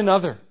for one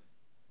another.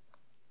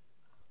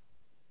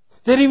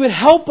 That He would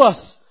help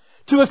us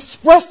to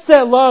express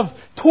that love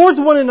towards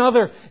one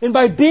another and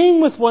by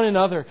being with one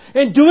another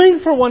and doing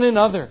for one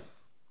another.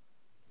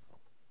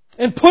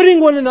 And putting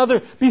one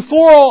another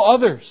before all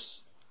others.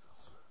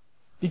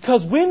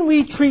 Because when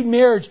we treat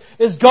marriage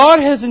as God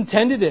has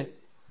intended it,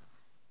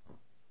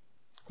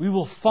 we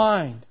will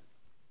find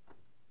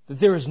that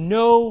there is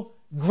no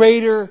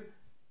greater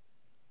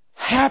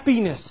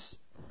happiness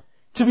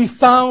to be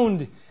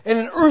found in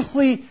an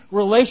earthly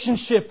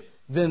relationship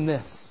than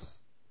this,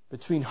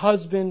 between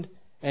husband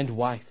and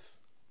wife.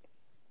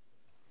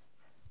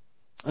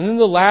 And then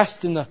the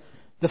last and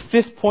the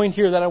fifth point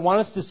here that I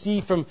want us to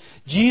see from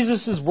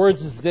Jesus'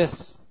 words is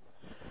this.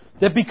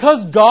 That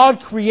because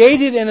God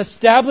created and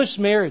established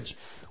marriage,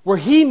 where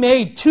He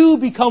made two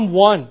become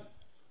one,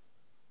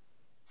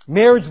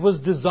 marriage was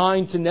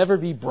designed to never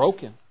be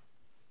broken.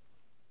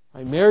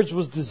 Right? Marriage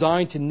was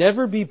designed to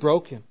never be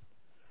broken.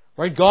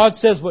 Right? God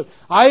says, what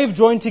I have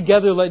joined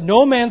together, let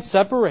no man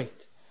separate.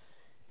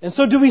 And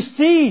so do we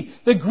see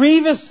the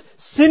grievous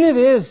sin it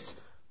is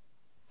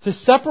to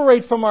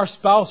separate from our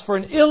spouse for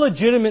an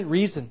illegitimate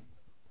reason?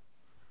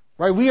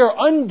 Right? We are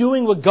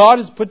undoing what God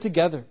has put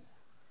together.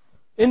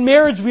 In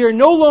marriage, we are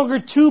no longer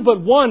two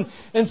but one.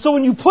 And so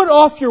when you put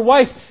off your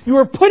wife, you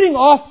are putting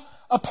off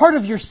a part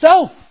of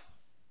yourself.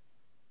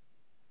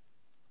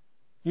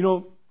 You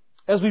know,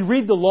 as we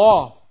read the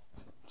law,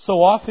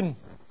 so often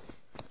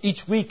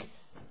each week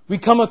we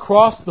come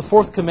across the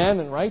fourth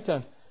commandment, right?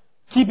 On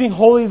keeping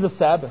holy the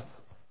Sabbath.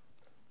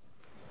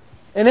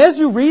 And as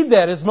you read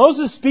that, as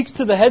Moses speaks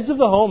to the heads of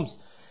the homes,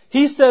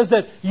 he says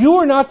that you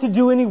are not to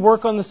do any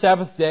work on the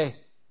Sabbath day.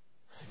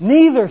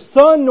 Neither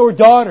son nor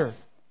daughter,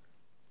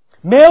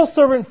 male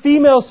servant,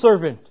 female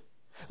servant,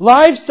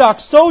 livestock,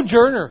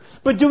 sojourner.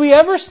 But do we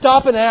ever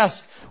stop and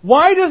ask,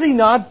 why does He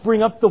not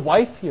bring up the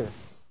wife here?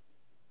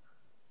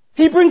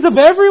 He brings up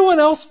everyone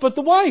else but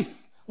the wife.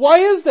 Why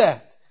is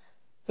that?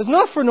 It's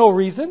not for no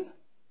reason.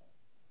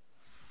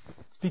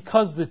 It's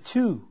because the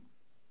two,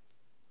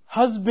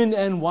 husband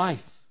and wife,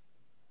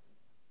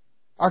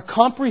 are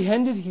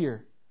comprehended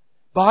here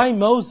by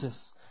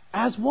Moses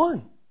as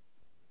one.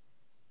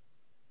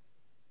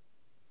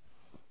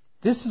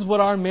 This is what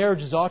our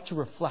marriages ought to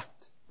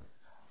reflect.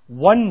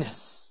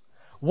 Oneness.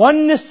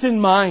 Oneness in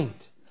mind.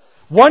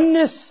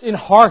 Oneness in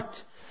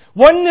heart.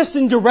 Oneness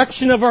in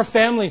direction of our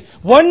family.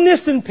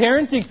 Oneness in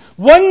parenting.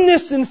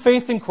 Oneness in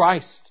faith in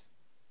Christ.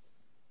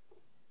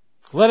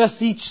 Let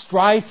us each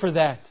strive for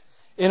that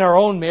in our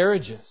own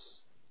marriages.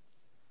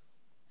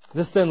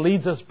 This then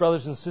leads us,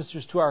 brothers and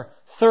sisters, to our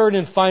third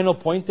and final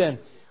point then,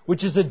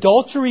 which is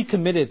adultery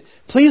committed.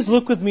 Please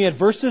look with me at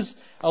verses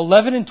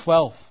 11 and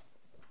 12.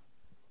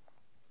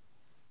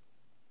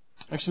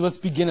 Actually, let's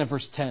begin at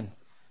verse 10.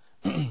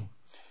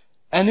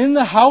 And in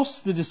the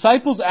house, the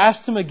disciples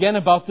asked Him again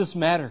about this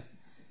matter.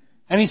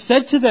 And He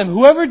said to them,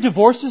 whoever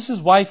divorces his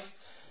wife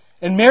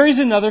and marries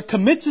another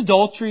commits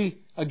adultery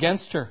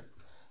against her.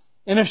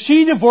 And if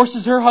she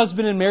divorces her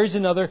husband and marries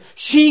another,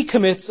 she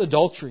commits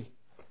adultery.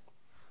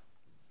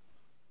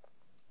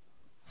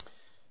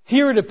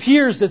 Here it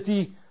appears that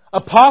the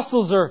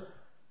apostles are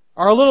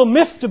a little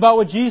miffed about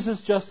what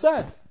Jesus just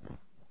said.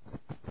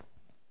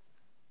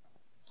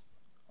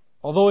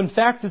 Although in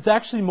fact it's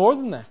actually more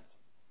than that.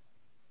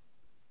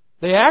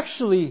 They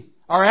actually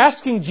are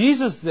asking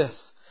Jesus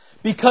this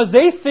because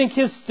they think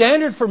His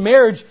standard for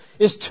marriage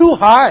is too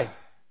high.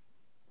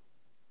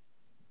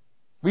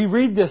 We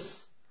read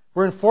this,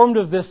 we're informed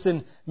of this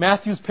in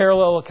Matthew's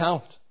parallel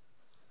account.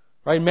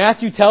 Right?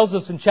 Matthew tells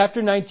us in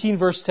chapter 19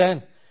 verse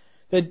 10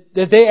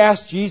 that they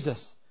ask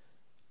Jesus,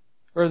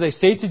 or they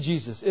say to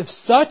Jesus, if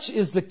such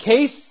is the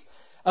case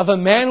of a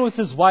man with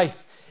his wife,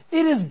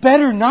 it is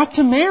better not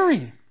to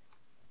marry.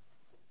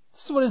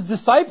 This is what his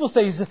disciples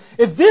say. He said,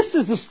 if this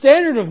is the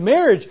standard of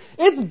marriage,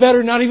 it's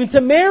better not even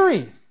to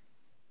marry.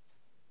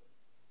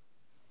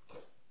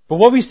 But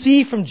what we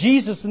see from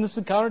Jesus in this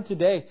encounter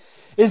today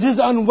is His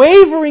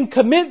unwavering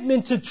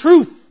commitment to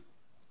truth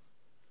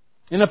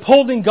in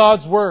upholding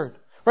God's Word.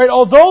 Right?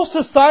 Although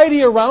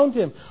society around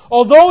Him,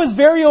 although His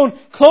very own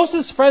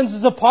closest friends,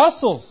 His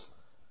apostles,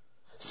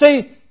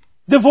 say,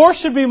 divorce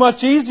should be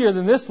much easier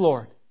than this,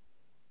 Lord.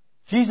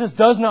 Jesus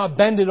does not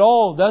bend at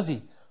all, does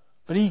He?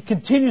 But He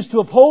continues to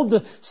uphold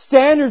the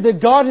standard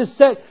that God has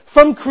set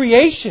from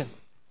creation.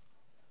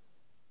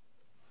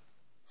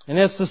 And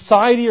as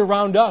society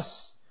around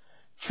us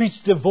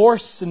treats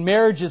divorce and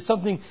marriage as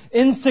something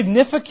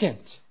insignificant,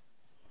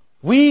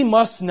 we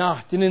must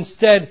not. And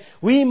instead,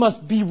 we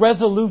must be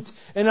resolute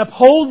in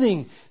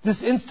upholding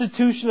this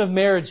institution of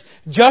marriage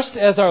just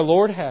as our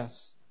Lord has.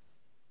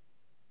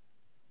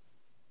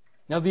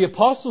 Now, the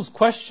apostles'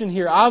 question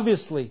here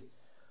obviously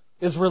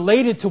is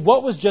related to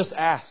what was just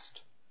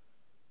asked.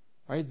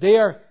 Right? They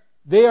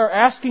are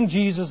asking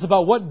Jesus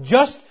about what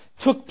just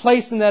took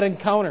place in that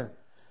encounter.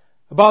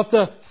 About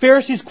the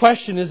Pharisees'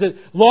 question, is it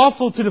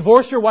lawful to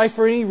divorce your wife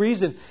for any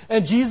reason?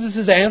 And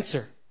Jesus'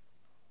 answer.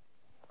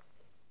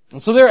 And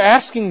so they're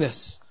asking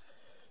this.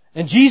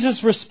 And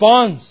Jesus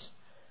responds,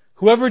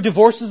 whoever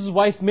divorces his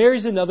wife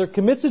marries another,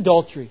 commits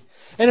adultery.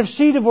 And if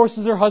she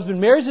divorces her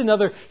husband, marries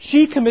another,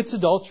 she commits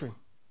adultery.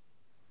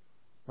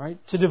 Right?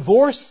 To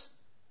divorce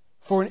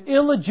for an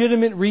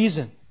illegitimate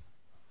reason.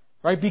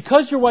 Right?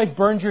 Because your wife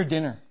burned your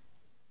dinner.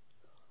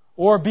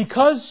 Or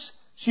because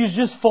she's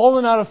just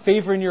fallen out of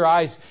favor in your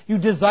eyes. You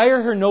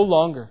desire her no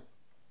longer.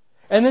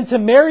 And then to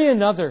marry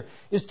another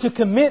is to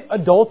commit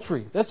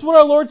adultery. That's what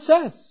our Lord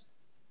says.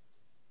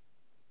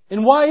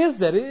 And why is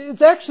that?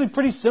 It's actually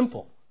pretty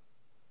simple.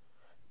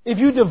 If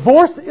you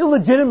divorce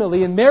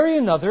illegitimately and marry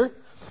another,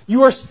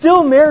 you are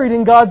still married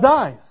in God's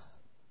eyes.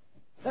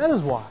 That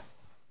is why.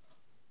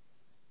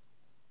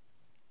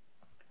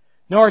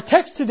 Now our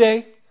text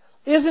today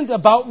isn't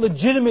about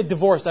legitimate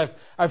divorce.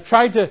 I've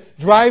tried to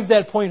drive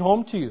that point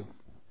home to you.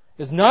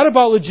 It's not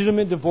about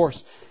legitimate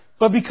divorce.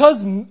 But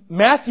because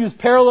Matthew's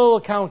parallel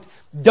account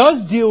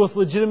does deal with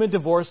legitimate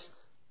divorce,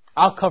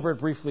 I'll cover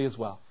it briefly as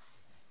well.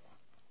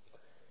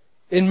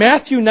 In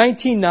Matthew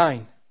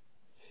 19:9,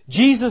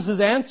 Jesus is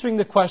answering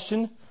the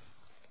question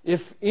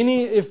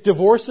if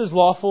divorce is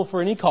lawful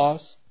for any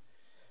cause.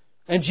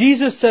 And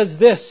Jesus says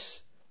this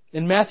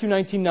in Matthew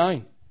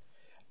 19:9.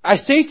 I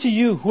say to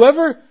you,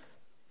 whoever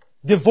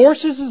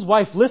divorces his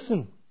wife,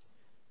 listen,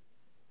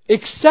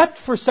 except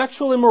for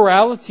sexual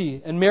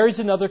immorality and marries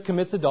another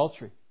commits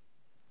adultery.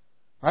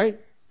 Right?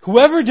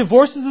 Whoever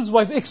divorces his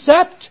wife,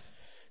 except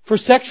for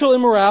sexual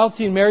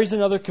immorality and marries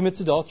another commits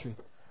adultery.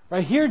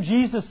 Right here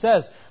Jesus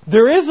says,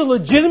 there is a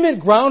legitimate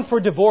ground for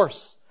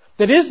divorce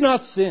that is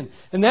not sin.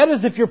 And that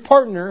is if your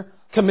partner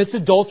commits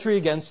adultery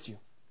against you.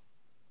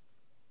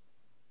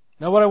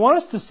 Now what I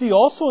want us to see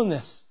also in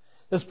this,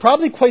 that's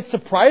probably quite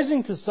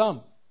surprising to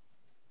some.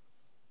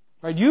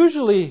 Right?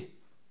 Usually,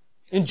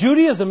 in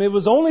Judaism, it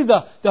was only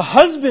the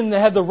husband that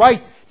had the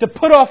right to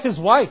put off his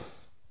wife.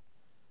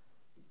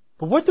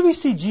 But what do we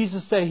see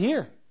Jesus say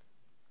here?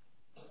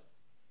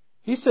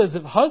 He says,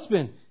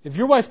 if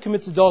your wife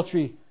commits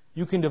adultery,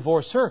 you can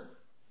divorce her.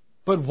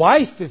 But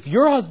wife, if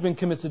your husband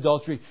commits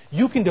adultery,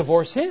 you can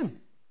divorce him.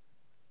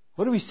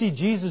 What do we see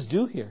Jesus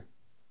do here?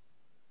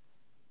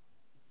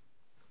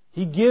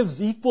 He gives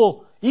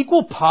equal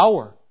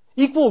power,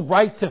 equal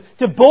right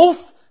to both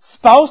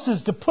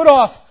spouses to put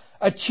off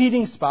a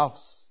cheating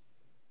spouse.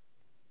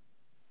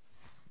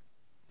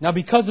 Now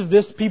because of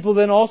this, people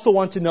then also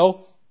want to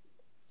know,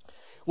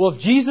 well, if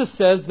Jesus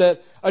says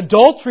that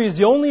adultery is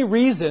the only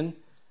reason,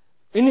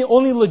 the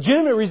only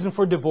legitimate reason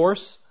for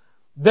divorce,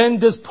 then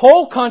does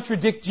Paul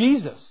contradict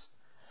Jesus?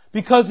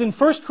 Because in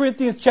 1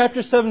 Corinthians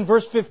chapter 7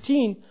 verse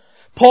 15,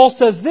 Paul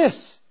says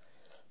this,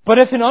 but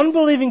if an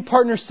unbelieving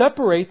partner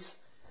separates,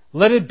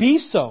 let it be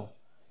so.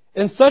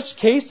 In such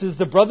cases,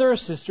 the brother or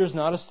sister is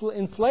not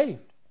enslaved.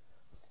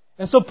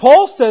 And so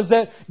Paul says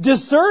that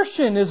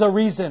desertion is a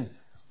reason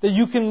that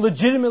you can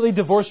legitimately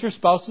divorce your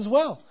spouse as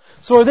well.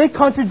 So are they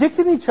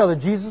contradicting each other,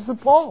 Jesus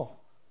and Paul?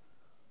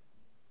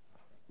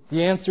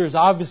 The answer is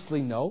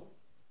obviously no.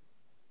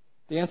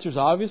 The answer is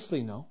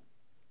obviously no.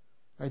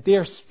 Right? They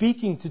are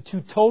speaking to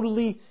two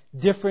totally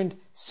different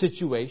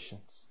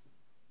situations.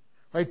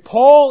 Right?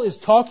 Paul is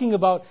talking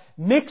about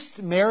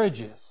mixed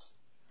marriages.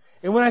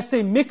 And when I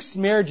say mixed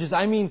marriages,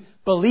 I mean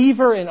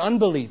believer and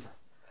unbeliever.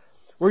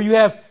 Where you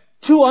have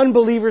two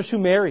unbelievers who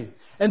marry,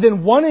 and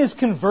then one is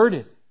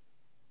converted.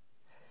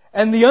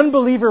 And the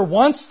unbeliever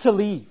wants to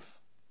leave.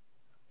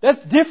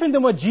 That's different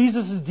than what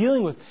Jesus is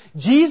dealing with.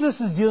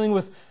 Jesus is dealing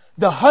with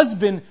the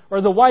husband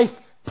or the wife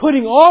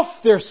putting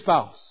off their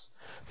spouse.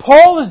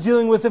 Paul is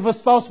dealing with if a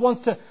spouse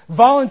wants to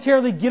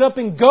voluntarily get up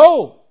and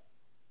go.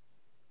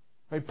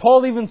 Right?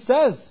 Paul even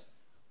says,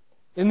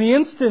 in the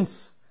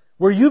instance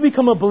where you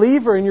become a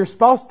believer and your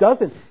spouse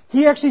doesn't,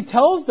 He actually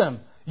tells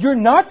them, you're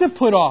not to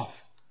put off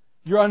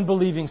your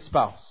unbelieving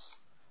spouse.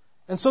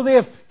 And so they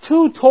have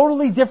two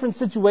totally different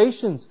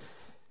situations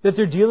that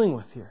they're dealing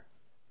with here.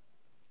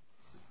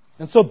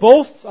 And so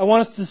both, I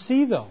want us to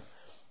see though,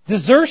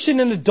 desertion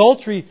and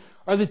adultery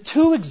are the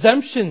two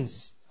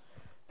exemptions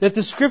that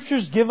the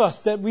Scriptures give us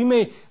that we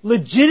may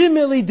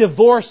legitimately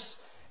divorce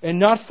and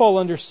not fall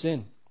under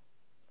sin.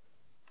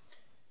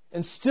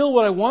 And still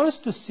what I want us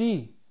to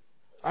see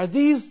are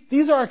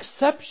these are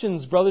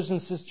exceptions, brothers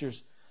and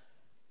sisters,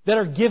 that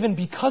are given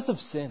because of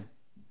sin.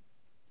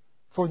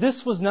 For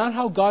this was not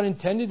how God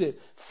intended it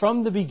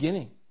from the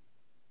beginning.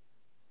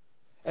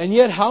 And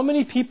yet how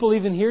many people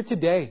even here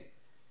today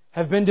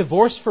have been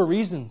divorced for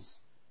reasons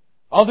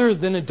other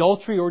than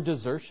adultery or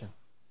desertion?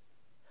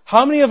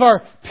 How many of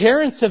our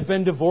parents have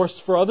been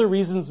divorced for other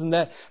reasons than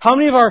that? How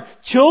many of our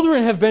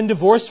children have been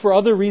divorced for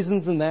other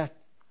reasons than that?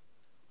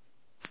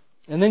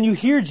 And then you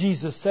hear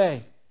Jesus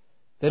say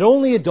that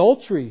only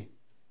adultery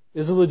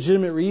is a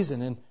legitimate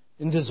reason,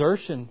 and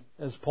desertion,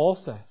 as Paul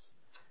says.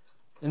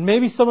 And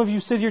maybe some of you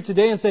sit here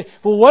today and say,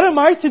 well, what am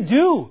I to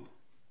do?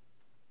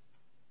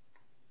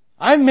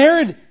 I'm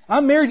married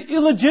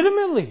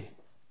illegitimately.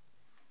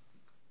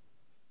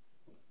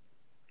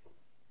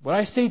 What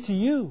I say to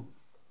you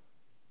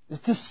is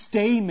to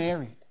stay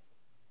married.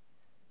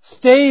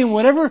 Stay in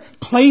whatever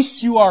place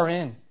you are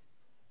in.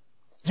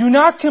 Do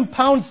not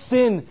compound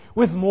sin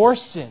with more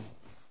sin.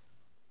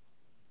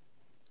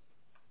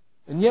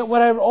 And yet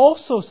what I would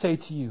also say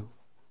to you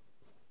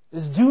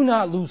is do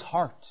not lose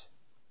heart.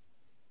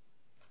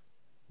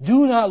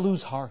 Do not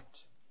lose heart.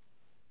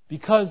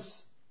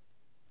 Because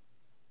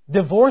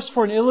divorce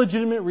for an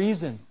illegitimate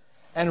reason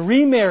and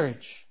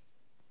remarriage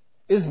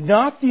is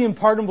not the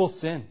unpardonable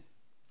sin.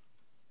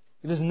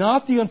 It is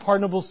not the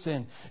unpardonable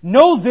sin.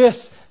 Know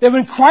this, that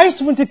when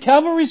Christ went to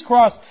Calvary's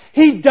cross,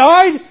 He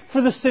died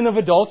for the sin of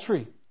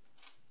adultery.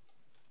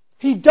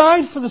 He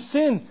died for the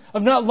sin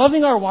of not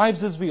loving our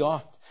wives as we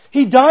ought.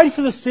 He died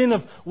for the sin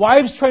of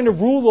wives trying to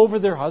rule over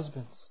their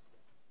husbands.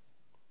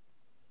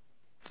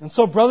 And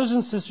so, brothers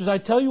and sisters, I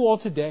tell you all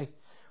today,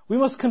 we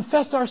must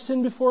confess our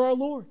sin before our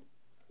Lord.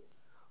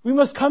 We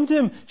must come to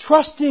Him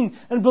trusting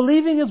and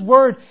believing His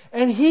Word,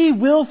 and He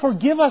will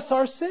forgive us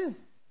our sin.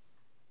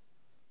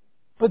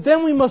 But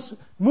then we must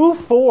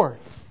move forward,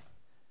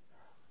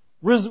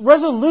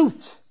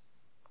 resolute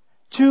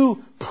to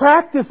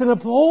practice and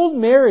uphold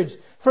marriage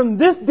from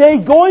this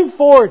day going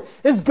forward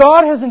as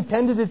God has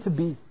intended it to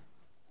be.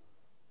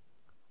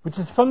 Which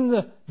is from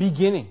the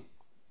beginning.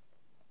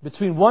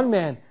 Between one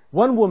man,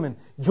 one woman,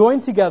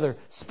 joined together,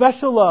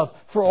 special love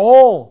for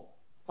all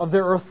of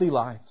their earthly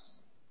lives.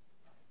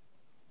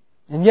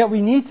 And yet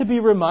we need to be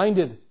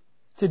reminded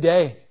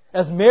today,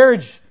 as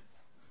marriage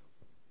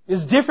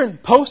is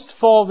different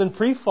post-fall than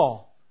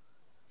pre-fall.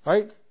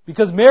 Right?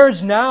 Because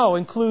marriage now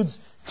includes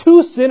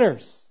two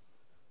sinners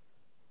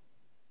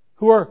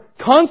who are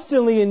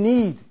constantly in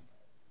need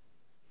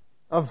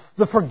of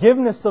the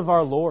forgiveness of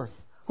our Lord.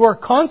 Who are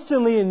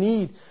constantly in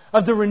need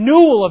of the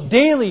renewal of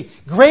daily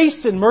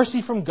grace and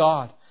mercy from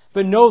God.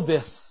 But know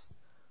this,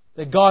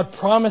 that God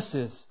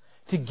promises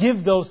to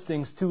give those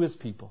things to His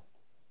people.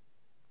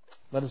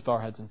 Let us bow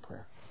our heads in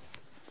prayer.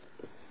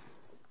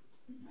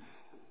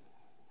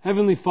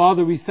 Heavenly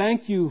Father, we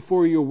thank You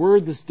for Your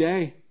Word this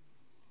day.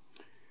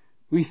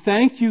 We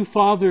thank You,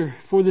 Father,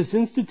 for this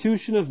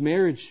institution of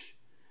marriage.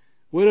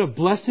 What a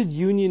blessed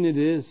union it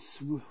is.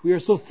 We are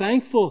so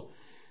thankful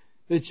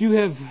that You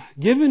have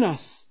given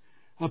us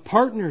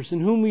partners in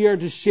whom we are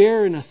to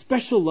share in a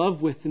special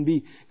love with and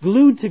be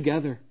glued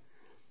together.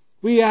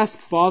 We ask,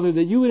 Father,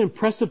 that You would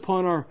impress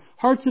upon our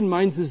hearts and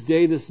minds this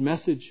day this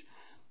message,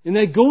 and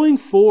that going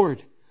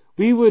forward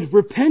we would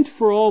repent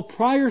for all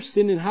prior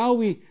sin and how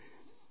we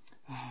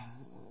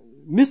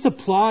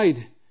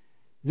misapplied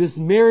this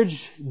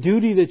marriage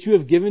duty that You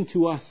have given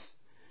to us.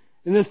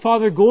 And that,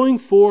 Father, going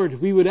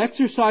forward we would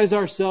exercise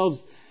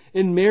ourselves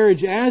in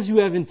marriage as You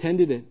have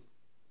intended it.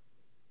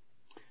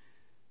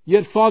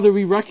 Yet, Father,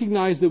 we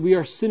recognize that we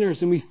are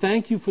sinners, and we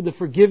thank You for the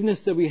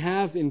forgiveness that we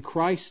have in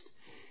Christ.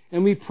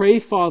 And we pray,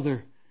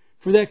 Father,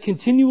 for that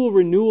continual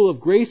renewal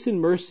of grace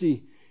and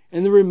mercy,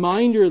 and the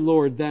reminder,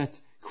 Lord, that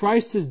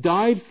Christ has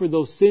died for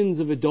those sins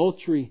of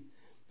adultery,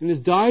 and has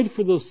died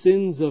for those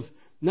sins of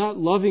not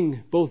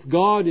loving both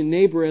God and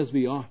neighbor as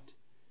we ought.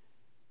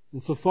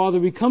 And so, Father,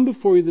 we come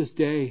before You this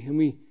day, and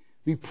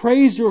we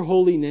praise Your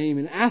holy name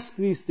and ask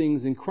these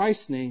things in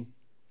Christ's name.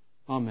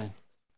 Amen.